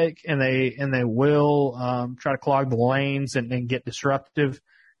looks like, and they will try to clog the lanes and get disruptive.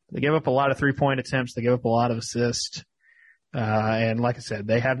 They give up a lot of three-point attempts. They give up a lot of assists. And like I said,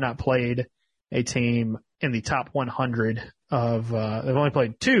 they have not played a team in the top 100 of, they've only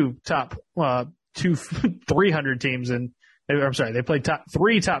played 300 teams they played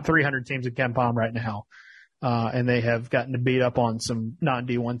 3 top 300 teams in KenPom right now. And they have gotten to beat up on some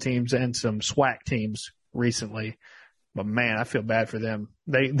non-D1 teams and some SWAC teams recently. But man, I feel bad for them.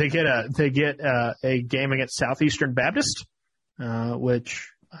 They get a game against Southeastern Baptist, which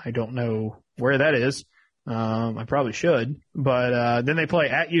I don't know where that is. I probably should, but then they play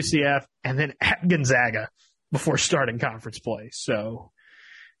at UCF and then at Gonzaga before starting conference play. So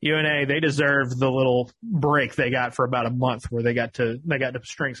UNA, they deserve the little break they got for about a month where they got to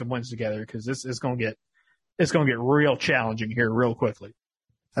string some wins together, because this is going to get real challenging here real quickly.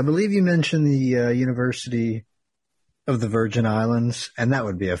 I believe you mentioned the University of the Virgin Islands, and that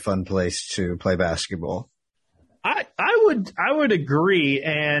would be a fun place to play basketball. I would agree.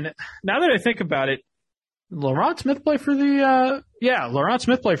 And now that I think about it, Laurent Smith played for the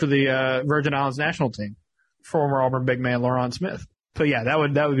Virgin Islands national team. Former Auburn big man Laurent Smith. So yeah, that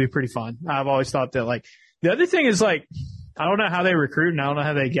would be pretty fun. I've always thought that, like, the other thing is, like, I don't know how they recruit and I don't know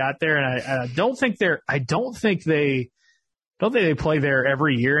how they got there, and I don't think they play there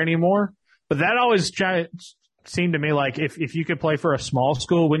every year anymore. But that always seemed to me like if you could play for a small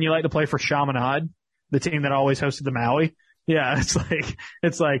school, wouldn't you like to play for Chaminade, the team that always hosted the Maui? Yeah,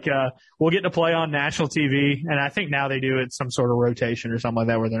 it's like we'll get to play on national TV, and I think now they do it some sort of rotation or something like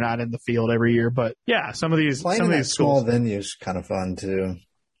that where they're not in the field every year. But yeah, some of these small venues kind of fun too.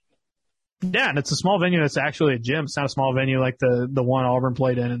 Yeah, and it's a small venue that's actually a gym. It's not a small venue like the one Auburn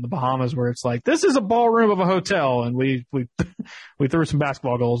played in the Bahamas, where it's like this is a ballroom of a hotel, and we threw some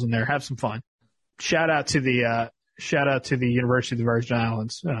basketball goals in there. Have some fun. Shout out to the University of the Virgin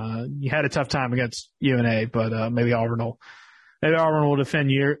Islands. You had a tough time against UNA, but maybe Auburn will defend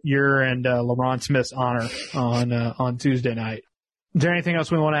your and LeBron Smith's honor on Tuesday night. Is there anything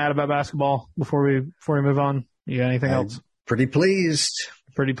else we want to add about basketball before we move on? You got anything else? Pretty pleased.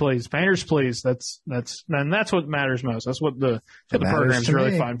 Pretty pleased. Painter's pleased. That's what matters most. That's what the program's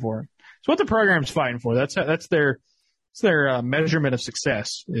really fighting for. It's what the program's fighting for. That's their measurement of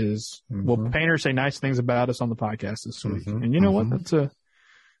success is, will Painter say nice things about us on the podcast this week? And you know what?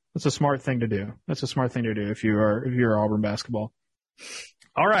 That's a smart thing to do. That's a smart thing to do if you're Auburn basketball.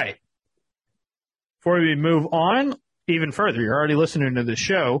 All right. Before we move on even further, you're already listening to the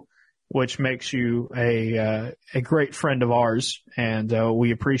show, which makes you a great friend of ours, and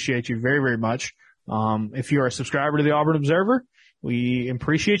we appreciate you very, very much. If you're a subscriber to the Auburn Observer, we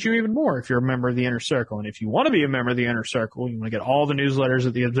appreciate you even more if you're a member of the Inner Circle. And if you want to be a member of the Inner Circle, you want to get all the newsletters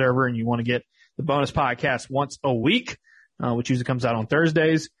of the Observer, and you want to get the bonus podcast once a week, which usually comes out on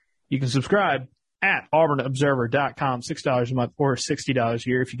Thursdays, you can subscribe at auburnobserver.com, $6 a month or $60 a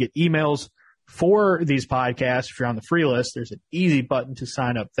year. If you get emails for these podcasts, if you're on the free list, there's an easy button to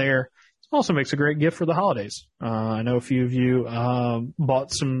sign up there. It also makes a great gift for the holidays. I know a few of you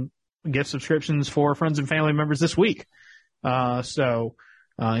bought some gift subscriptions for friends and family members this week.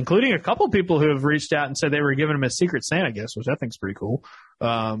 Including a couple of people who have reached out and said they were giving them a Secret Santa gift, which I think is pretty cool.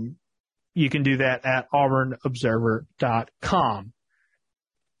 You can do that at auburnobserver.com.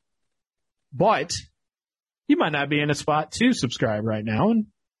 But you might not be in a spot to subscribe right now, and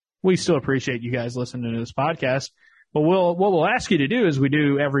we still appreciate you guys listening to this podcast. But what we'll ask you to do, as we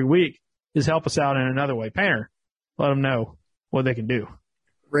do every week, is help us out in another way. Painter, let them know what they can do.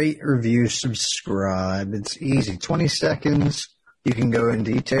 Rate, review, subscribe. It's easy. 20 seconds. You can go in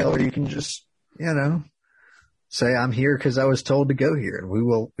detail, or you can just, say I'm here because I was told to go here. And we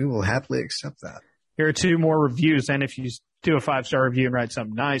will happily accept that. Here are 2 more reviews. And if you do a 5-star review and write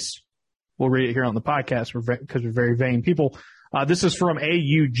something nice, we'll read it here on the podcast because we're very vain people. This is from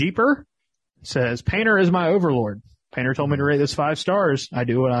A.U. Jeeper. It says, Painter is my overlord. Painter told me to rate this 5 stars. I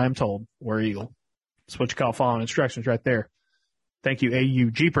do what I am told. We're Eagle. That's what you call following instructions right there. Thank you,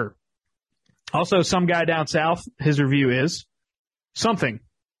 A.U. Jeeper. Also, some guy down south, his review is something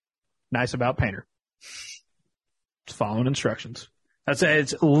nice about Painter. It's following instructions.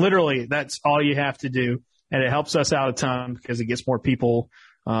 It's literally, that's all you have to do. And it helps us out a ton because it gets more people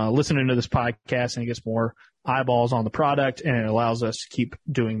listening to this podcast, and it gets more eyeballs on the product, and it allows us to keep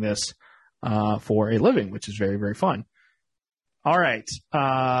doing this for a living, which is very, very fun. All right.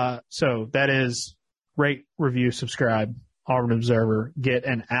 So that is rate, review, subscribe, Auburn Observer, get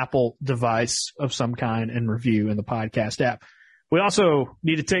an Apple device of some kind and review in the podcast app. We also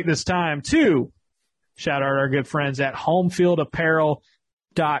need to take this time to shout out our good friends at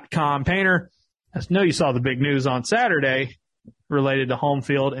homefieldapparel.com. Painter, I know you saw the big news on Saturday related to home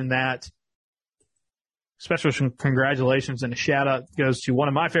field, and that special congratulations and a shout out goes to one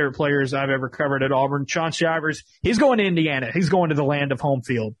of my favorite players I've ever covered at Auburn, Shaun Shivers. He's going to Indiana. He's going to the land of home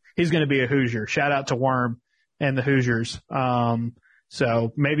field. He's going to be a Hoosier. Shout out to Worm and the Hoosiers.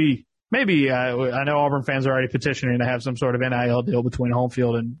 So maybe I know Auburn fans are already petitioning to have some sort of NIL deal between home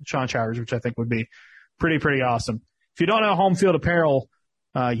field and Shaun Shivers, which I think would be pretty awesome. If you don't know Home Field Apparel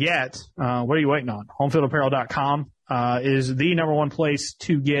yet, what are you waiting on? Homefieldapparel.com is the number one place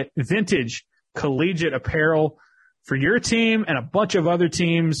to get vintage collegiate apparel for your team and a bunch of other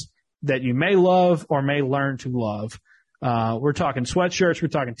teams that you may love or may learn to love. We're talking sweatshirts, we're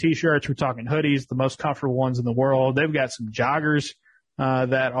talking t-shirts, we're talking hoodies, the most comfortable ones in the world. They've got some joggers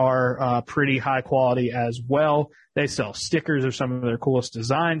that are pretty high quality as well. They sell stickers of some of their coolest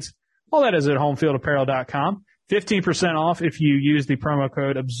designs. All that is at homefieldapparel.com. 15% off if you use the promo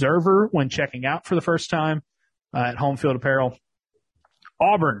code OBSERVER when checking out for the first time at Home Field Apparel.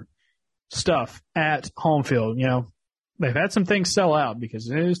 Auburn stuff at Home Field. They've had some things sell out because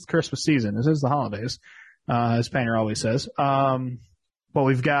it is the Christmas season. This is the holidays, as Painter always says. But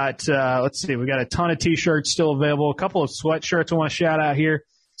we've got, we've got a ton of t-shirts still available. A couple of sweatshirts I want to shout out here.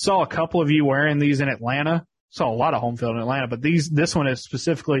 Saw a couple of you wearing these in Atlanta. Saw a lot of Home Field in Atlanta, but this one is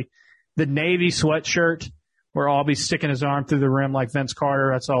specifically the Navy sweatshirt where I'll be sticking his arm through the rim like Vince Carter.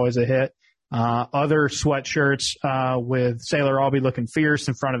 That's always a hit. Other sweatshirts with Sailor Albee looking fierce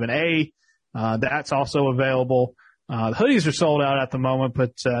in front of an A. That's also available. The hoodies are sold out at the moment,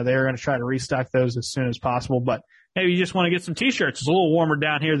 but they're going to try to restock those as soon as possible. But maybe you just want to get some T-shirts. It's a little warmer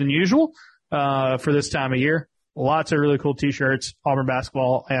down here than usual for this time of year. Lots of really cool T-shirts, Auburn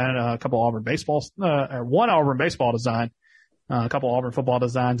basketball and a couple Auburn baseballs, one Auburn baseball design, a couple Auburn football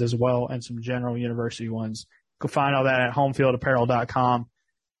designs as well, and some general university ones. You can find all that at homefieldapparel.com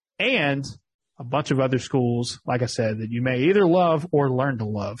and a bunch of other schools, like I said, that you may either love or learn to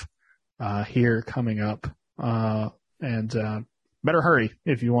love here coming up. And better hurry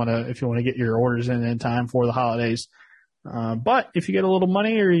if you want to get your orders in time for the holidays. But if you get a little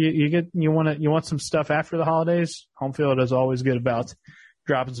money or you want some stuff after the holidays, Home Field is always good about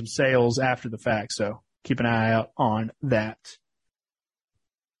dropping some sales after the fact. So keep an eye out on that.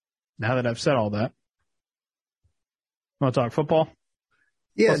 Now that I've said all that, want to talk football?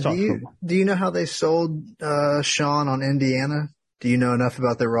 Yeah. Do you know how they sold Sean on Indiana? Do you know enough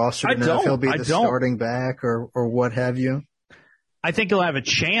about their roster to know if he'll be the starting back or what have you? I think he'll have a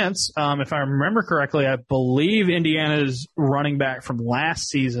chance. If I remember correctly, I believe Indiana's running back from last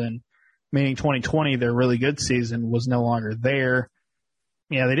season, meaning 2020, their really good season, was no longer there.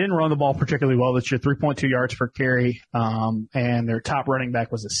 Yeah, they didn't run the ball particularly well this year, 3.2 yards per carry, and their top running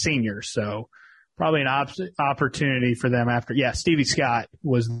back was a senior, so probably an opportunity for them after. Yeah, Stevie Scott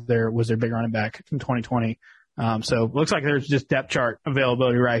was their big running back in 2020. So it looks like there's just depth chart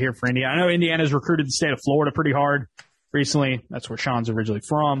availability right here for Indiana. I know Indiana's recruited the state of Florida pretty hard recently. That's where Sean's originally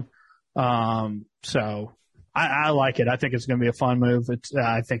from. So I like it. I think it's going to be a fun move.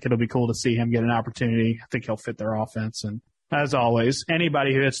 I think it'll be cool to see him get an opportunity. I think he'll fit their offense. And as always,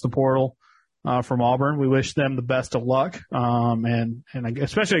 anybody who hits the portal from Auburn, we wish them the best of luck. And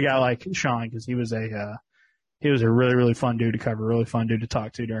especially a guy like Sean, because he was a really, really fun dude to cover, really fun dude to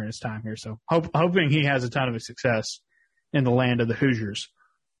talk to during his time here. So hoping he has a ton of success in the land of the Hoosiers.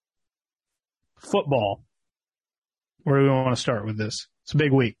 Football. Where do we want to start with this? It's a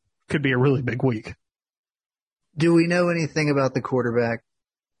big week. Could be a really big week. Do we know anything about the quarterback?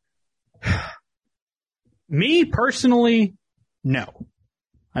 Me personally, no.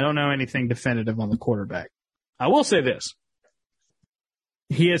 I don't know anything definitive on the quarterback. I will say this.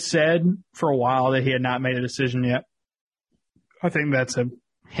 He has said for a while that he had not made a decision yet. I think that's a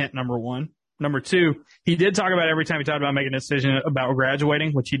hint, number one. Number two, he did talk about every time he talked about making a decision about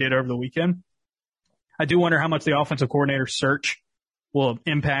graduating, which he did over the weekend. I do wonder how much the offensive coordinator search will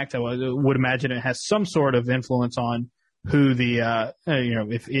impact. I would imagine it has some sort of influence on who the,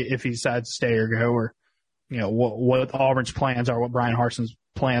 if he decides to stay or go, or, what Auburn's plans are, what Brian Harsin's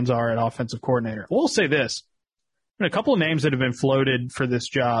plans are at offensive coordinator. We'll say this. A couple of names that have been floated for this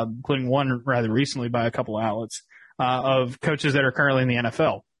job, including one rather recently by a couple of outlets, of coaches that are currently in the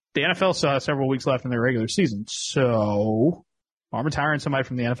NFL. The NFL still has several weeks left in their regular season. So Auburn's hiring somebody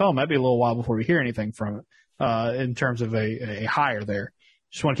from the NFL. It might be a little while before we hear anything from it in terms of a hire there.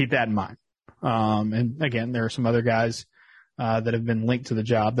 Just want to keep that in mind. And again, there are some other guys that have been linked to the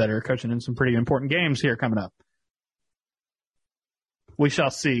job that are coaching in some pretty important games here coming up. We shall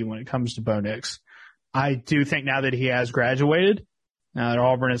see when it comes to Bo Nix. I do think now that he has graduated, now that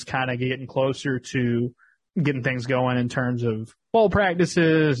Auburn is kind of getting closer to getting things going in terms of bowl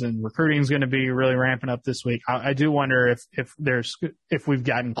practices and recruiting is going to be really ramping up this week. I do wonder if we've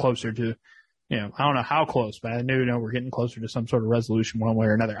gotten closer to, I don't know how close, but I do know we're getting closer to some sort of resolution one way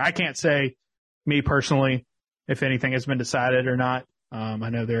or another. I can't say, me personally, if anything has been decided or not. I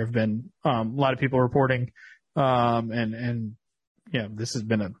know there have been a lot of people reporting, and this has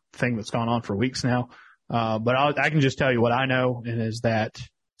been a thing that's gone on for weeks now. But I can just tell you what I know, and is that it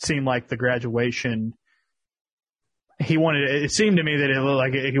seemed like the graduation, it seemed to me that it looked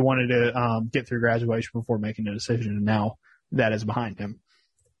like he wanted to get through graduation before making a decision, and now that is behind him.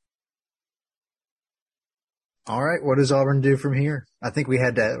 All right, what does Auburn do from here? I think we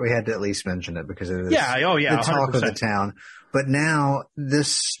had to at least mention it because it is the talk 100%. Of the town. But now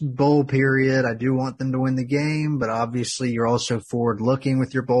this bowl period, I do want them to win the game, but obviously you're also forward looking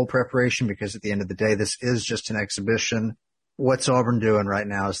with your bowl preparation because at the end of the day, this is just an exhibition. What's Auburn doing right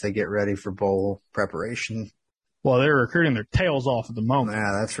now as they get ready for bowl preparation? Well, they're recruiting their tails off at the moment.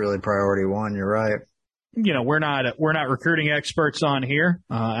 Yeah, that's really priority one. You're right. We're not recruiting experts on here.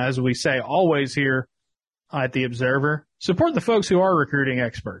 As we say always here at the Observer, support the folks who are recruiting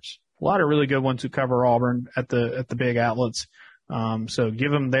experts. A lot of really good ones who cover Auburn at the big outlets. So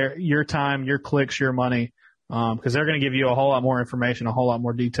give them your time, your clicks, your money, because they're going to give you a whole lot more information, a whole lot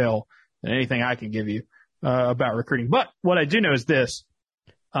more detail than anything I can give you about recruiting. But what I do know is this.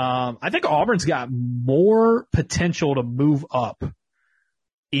 I think Auburn's got more potential to move up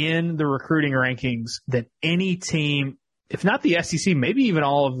in the recruiting rankings than any team if not the SEC, maybe even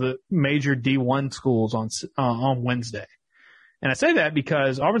all of the major D1 schools on Wednesday. And I say that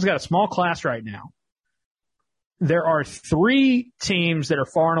because Auburn's got a small class right now. There are 3 teams that are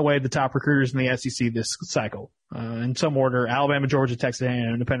far and away the top recruiters in the SEC this cycle. In some order, Alabama, Georgia, Texas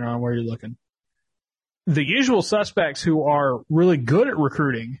A&M, depending on where you're looking. The usual suspects who are really good at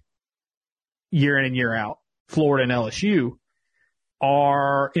recruiting year in and year out, Florida and LSU,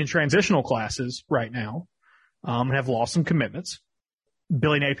 are in transitional classes right now and have lost some commitments.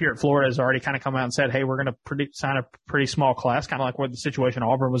 Billy Napier at Florida has already kind of come out and said, hey, we're going to sign a pretty small class, kind of like what the situation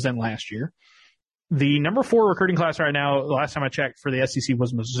Auburn was in last year. The number 4 recruiting class right now, the last time I checked for the SEC,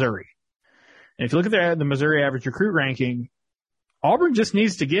 was Missouri. And if you look at the Missouri average recruit ranking, Auburn just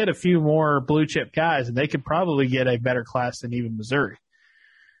needs to get a few more blue chip guys, and they could probably get a better class than even Missouri.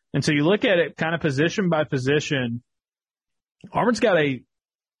 And so you look at it kind of position by position. Auburn's got I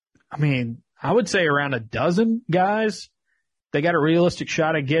would say around a dozen guys they got a realistic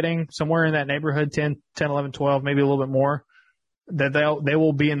shot at getting somewhere in that neighborhood, 10, 11, 12, maybe a little bit more, that they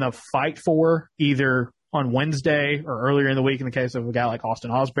will be in the fight for either on Wednesday or earlier in the week in the case of a guy like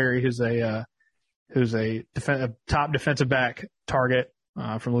Austin Osbury, who's a top defensive back target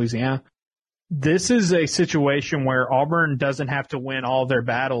from Louisiana. This is a situation where Auburn doesn't have to win all their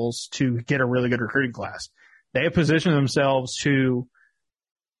battles to get a really good recruiting class. They have positioned themselves to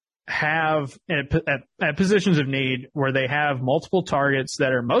have at positions of need where they have multiple targets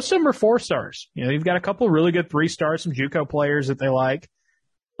that are, most of them are 4 stars. You know, you've got a couple of really good 3 stars, some JUCO players that they like,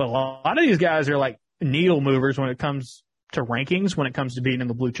 but a lot of these guys are like needle movers when it comes to rankings, when it comes to being in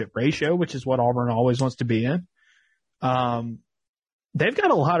the blue chip ratio, which is what Auburn always wants to be in. They've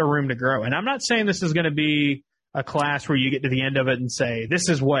got a lot of room to grow. And I'm not saying this is going to be a class where you get to the end of it and say, this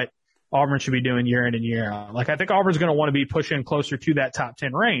is what Auburn should be doing year in and year out. Like, I think Auburn's going to want to be pushing closer to that top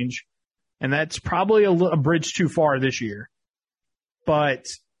 10 range. And that's probably a bridge too far this year. But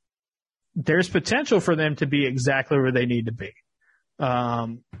there's potential for them to be exactly where they need to be.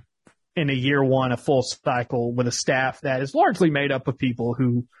 In a year one, a full cycle with a staff that is largely made up of people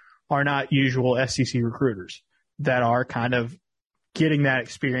who are not usual SEC recruiters, that are kind of getting that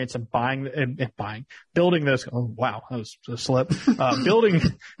experience and building those. Oh, wow. That was a slip. Building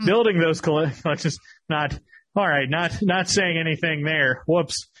those collections, not saying anything there.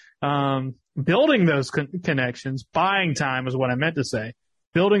 Whoops. Building those connections, buying time is what I meant to say.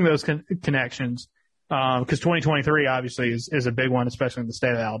 Building those connections. Cause 2023 obviously is a big one, especially in the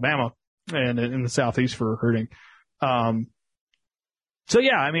state of Alabama and in the Southeast for recruiting. So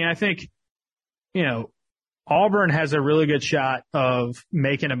yeah, I mean, I think, you know, Auburn has a really good shot of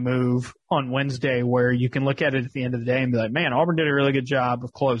making a move on Wednesday where you can look at it at the end of the day and be like, man, Auburn did a really good job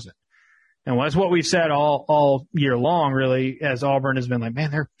of closing. And that's what we've said all year long, really, as Auburn has been like,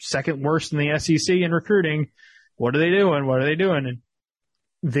 man, they're second worst in the SEC in recruiting. What are they doing? What are they doing? And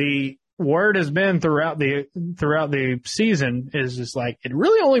the word has been throughout the season is just like, it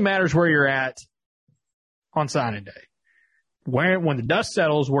really only matters where you're at on signing day. When the dust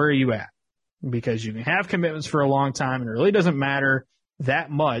settles, where are you at? Because you can have commitments for a long time and it really doesn't matter that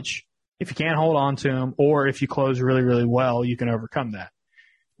much if you can't hold on to them, or if you close really, really well, you can overcome that.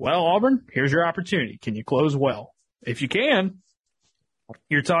 Well, Auburn, here's your opportunity. Can you close well? If you can,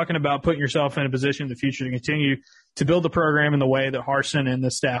 you're talking about putting yourself in a position in the future to continue to build the program in the way that Harsin and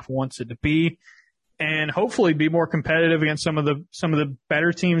the staff wants it to be, and hopefully be more competitive against some of the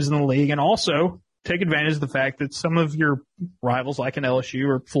better teams in the league, and also take advantage of the fact that some of your rivals, like in LSU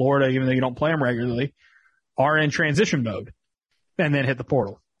or Florida, even though you don't play them regularly, are in transition mode, and then hit the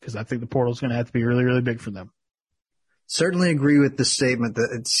portal, because I think the portal is going to have to be really, really big for them. Certainly agree with the statement that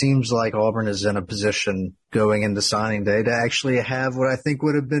it seems like Auburn is in a position going into signing day to actually have what I think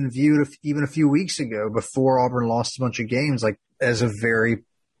would have been viewed even a few weeks ago, before Auburn lost a bunch of games, like as a very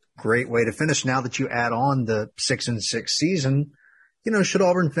great way to finish. Now that you add on the 6-6 season, you know, should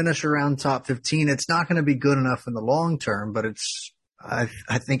Auburn finish around top 15, it's not going to be good enough in the long term, but it's, I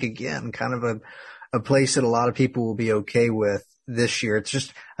think, again, kind of a place that a lot of people will be okay with this year. It's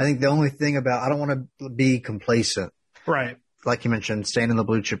just, I think the only thing about, I don't want to be complacent. Right. Like you mentioned, staying in the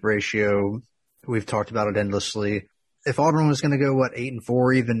blue chip ratio. We've talked about it endlessly. If Auburn was going to go,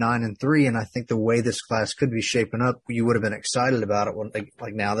 8-4, even 9-3, and I think the way this class could be shaping up, you would have been excited about it.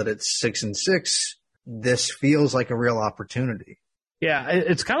 Like now that it's 6-6, this feels like a real opportunity. Yeah,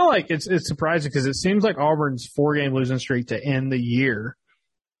 it's kind of like, it's surprising because it seems like Auburn's 4-game losing streak to end the year,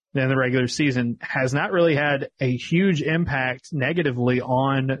 in the regular season, has not really had a huge impact negatively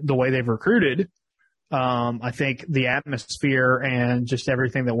on the way they've recruited. I think the atmosphere and just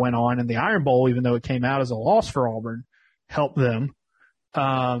everything that went on in the Iron Bowl, even though it came out as a loss for Auburn, helped them.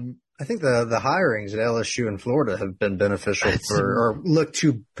 I I think the hirings at LSU and Florida have been beneficial or look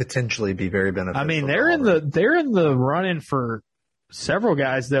to potentially be very beneficial. I mean, they're in the run-in for several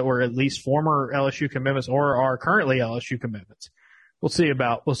guys that were at least former LSU commitments or are currently LSU commitments. We'll see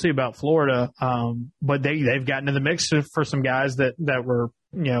about Florida. But they've gotten in the mix for some guys that were,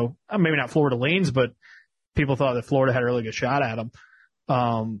 maybe not Florida leans, but people thought that Florida had a really good shot at them.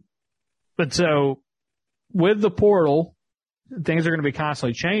 But so with the portal, things are going to be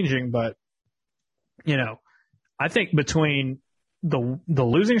constantly changing, but, I think between the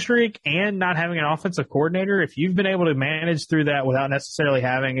losing streak and not having an offensive coordinator, if you've been able to manage through that without necessarily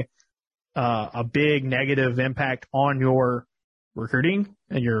having a big negative impact on your recruiting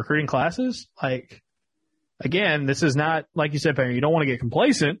and your recruiting classes, like, again, this is not, like you said, Perry, you don't want to get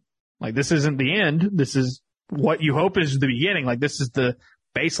complacent. Like, this isn't the end. This is what you hope is the beginning. Like, this is the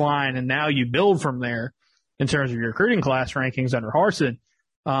baseline, and now you build from there in terms of your recruiting class rankings under Harsin.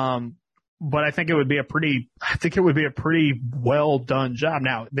 But I think it would be a pretty well done job.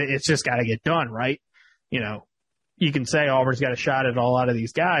 Now, it's just got to get done, right? You can say Auburn's got a shot at a lot of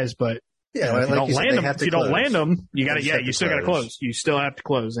these guys, but if you don't land them, you still got to close. You still have to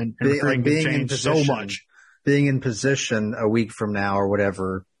close, and recruiting can change so much. Being in position a week from now or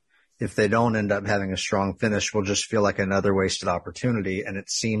whatever, if they don't end up having a strong finish, will just feel like another wasted opportunity. And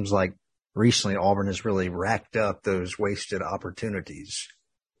it seems like recently Auburn has really racked up those wasted opportunities.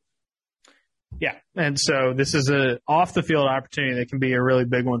 Yeah. And so this is a off the field opportunity that can be a really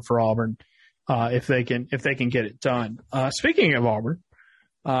big one for Auburn, if they can get it done. Speaking of Auburn,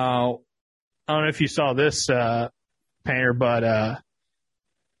 I don't know if you saw this, Painter, but,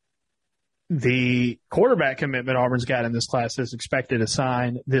 the quarterback commitment Auburn's got in this class is expected to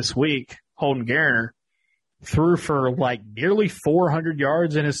sign this week. Holden Geriner threw for like nearly 400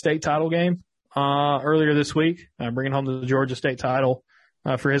 yards in his state title game earlier this week, bringing home the Georgia State title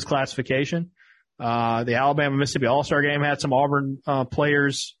for his classification. The Alabama-Mississippi All-Star game had some Auburn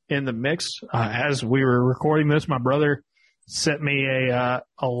players in the mix. As we were recording this, my brother sent me a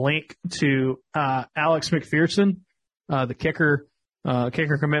link to Alex McPherson, the kicker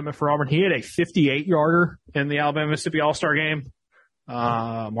commitment for Auburn. He had a 58-yarder in the Alabama-Mississippi All-Star game.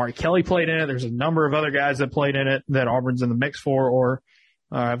 Marty Kelly played in it. There's a number of other guys that played in it that Auburn's in the mix for or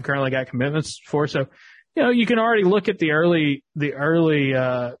have currently got commitments for. So, you can already look at the early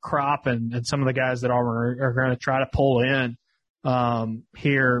crop and some of the guys that Auburn are going to try to pull in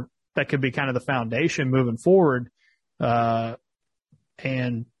here. That could be kind of the foundation moving forward. And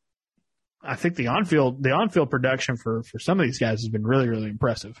I think the on-field production for some of these guys has been really, really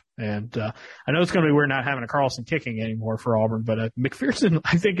impressive. And I know it's going to be weird not having a Carlson kicking anymore for Auburn, but McPherson,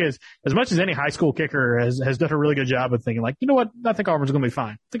 I think, is as much as any high school kicker has done a really good job of thinking, like, you know what, I think Auburn's going to be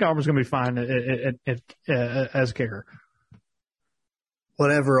fine. I think Auburn's going to be fine as a kicker.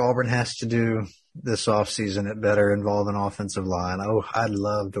 Whatever Auburn has to do this offseason, it better involve an offensive line. Oh, I'd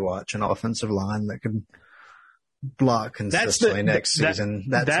love to watch an offensive line that could block consistently next season.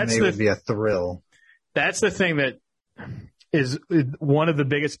 That to me would be a thrill. That's the thing that is one of the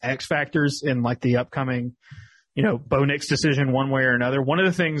biggest X factors in like the upcoming, Bo Nix decision one way or another. One of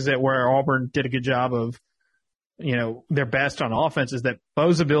the things where Auburn did a good job of, their best on offense is that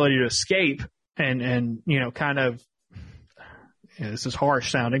Bo's ability to escape and kind of, this is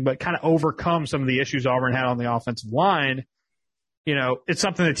harsh sounding, but kind of overcome some of the issues Auburn had on the offensive line. It's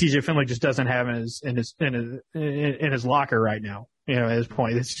something that TJ Finley just doesn't have in his locker right now. At his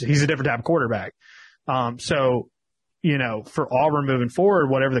point, he's a different type of quarterback. So, for Auburn moving forward,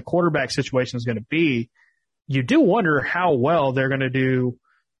 whatever the quarterback situation is going to be, you do wonder how well they're going to do,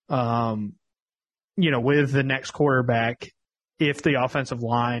 with the next quarterback if the offensive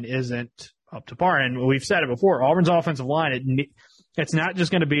line isn't up to par. And we've said it before, Auburn's offensive line, it's not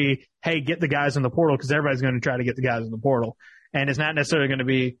just going to be, hey, get the guys in the portal, because everybody's going to try to get the guys in the portal. And it's not necessarily going to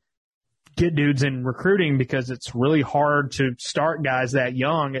be get dudes in recruiting, because it's really hard to start guys that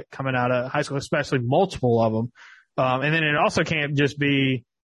young coming out of high school, especially multiple of them. And then it also can't just be,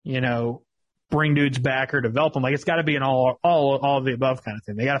 bring dudes back or develop them. Like, it's got to be an all of the above kind of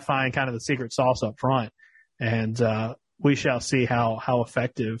thing. They got to find kind of the secret sauce up front. And we shall see how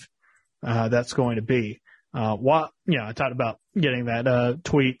effective that's going to be. I talked about getting that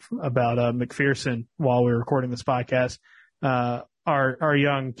tweet about McPherson while we were recording this podcast. Our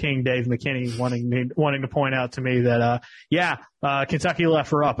young king Dave McKinney wanting to point out to me that Kentucky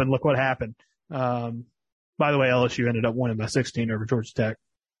left her up, and look what happened. By the way, LSU ended up winning by 16 over Georgia Tech.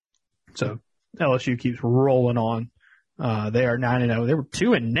 So LSU keeps rolling on. They are 9-0. They were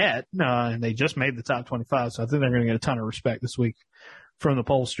 2 in net, and they just made the top 25. So I think they're going to get a ton of respect this week from the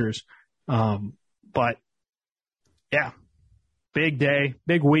pollsters. But yeah, big day,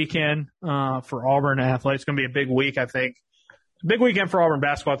 big weekend for Auburn athletics. It's going to be a big week, I think. Big weekend for Auburn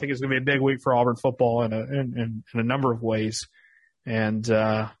basketball. I think it's going to be a big week for Auburn football in a number of ways. And,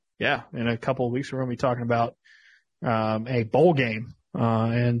 in a couple of weeks, we're going to be talking about a bowl game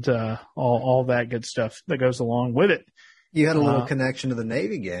and all that good stuff that goes along with it. You had a little connection to the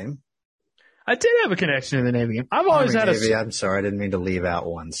Navy game. I did have a connection to the Navy game. I've always had Navy. I'm sorry, I didn't mean to leave out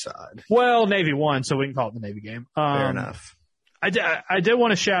one side. Well, Navy won, so we can call it the Navy game. Fair enough. I did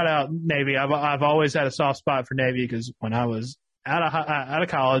want to shout out Navy. I've always had a soft spot for Navy because when I was out of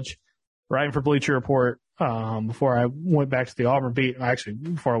college, writing for Bleacher Report, before I went back to the Auburn beat, actually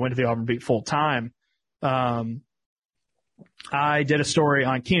before I went to the Auburn beat full time, I did a story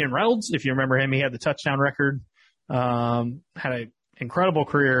on Keenan Reynolds. If you remember him, he had the touchdown record, had an incredible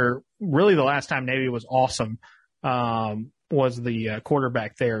career. Really, the last time Navy was awesome was the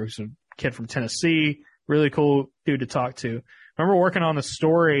quarterback there, who's a kid from Tennessee. Really cool dude to talk to. I remember working on the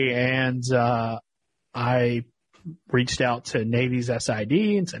story, and I reached out to Navy's SID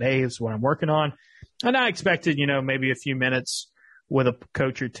and said, hey, this is what I'm working on. And I expected, maybe a few minutes with a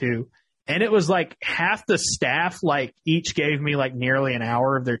coach or two. And it was like half the staff, each gave me nearly an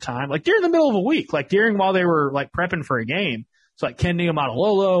hour of their time, during the middle of a week, while they were prepping for a game. So Ken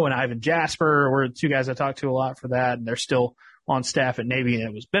Niumatalolo and Ivan Jasper were the two guys I talked to a lot for that. And they're still on staff at Navy.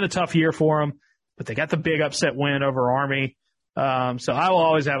 And it's been a tough year for them, but they got the big upset win over Army. So I will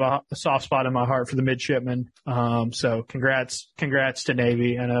always have a soft spot in my heart for the midshipmen. So congrats to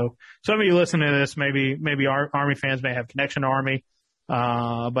Navy. I know some of you listening to this, maybe Army fans may have connection to Army.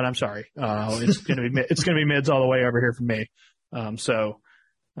 But I'm sorry. It's going to be mids all the way over here for me. So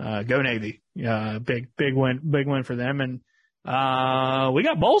go Navy. Big win for them. And, we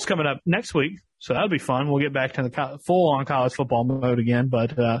got bowls coming up next week. So that'll be fun. We'll get back to the full on college football mode again,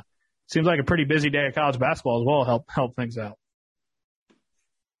 but, seems like a pretty busy day of college basketball as well. Help things out.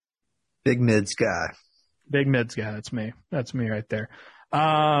 Big mids guy. Big mids guy. That's me. That's me right there.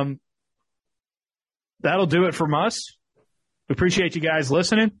 That'll do it from us. We appreciate you guys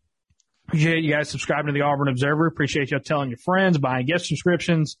listening. Appreciate you guys subscribing to the Auburn Observer. Appreciate you telling your friends, buying gift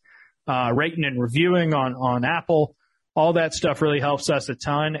subscriptions, rating and reviewing on Apple. All that stuff really helps us a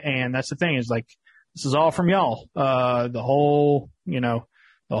ton. And that's the thing is this is all from y'all. The whole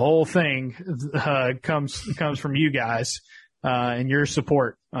thing, comes from you guys, and your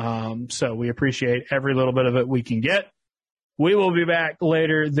support. So we appreciate every little bit of it we can get. We will be back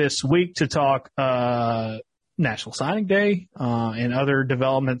later this week to talk, National Signing Day, and other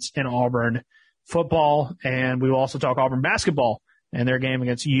developments in Auburn football. And we will also talk Auburn basketball and their game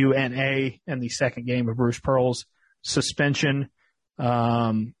against UNA and the second game of Bruce Pearl's suspension.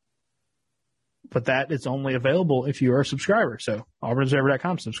 But that is only available if you are a subscriber. So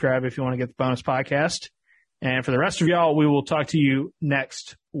auburnobserver.com, subscribe if you want to get the bonus podcast. And for the rest of y'all, we will talk to you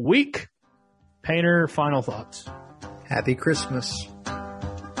next week. Painter, final thoughts. Happy Christmas.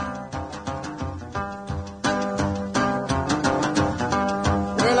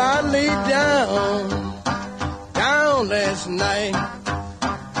 Well, I laid down last night.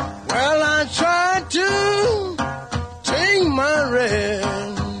 Well, I tried to take my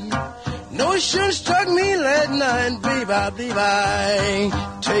rest. Notion struck me last night, babe, I believe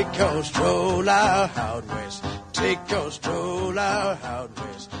I take a stroll out west. Take a stroll out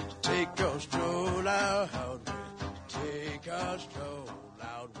west. Take a stroll out west. Take a stroll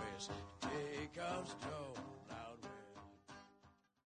out west. Take a stroll.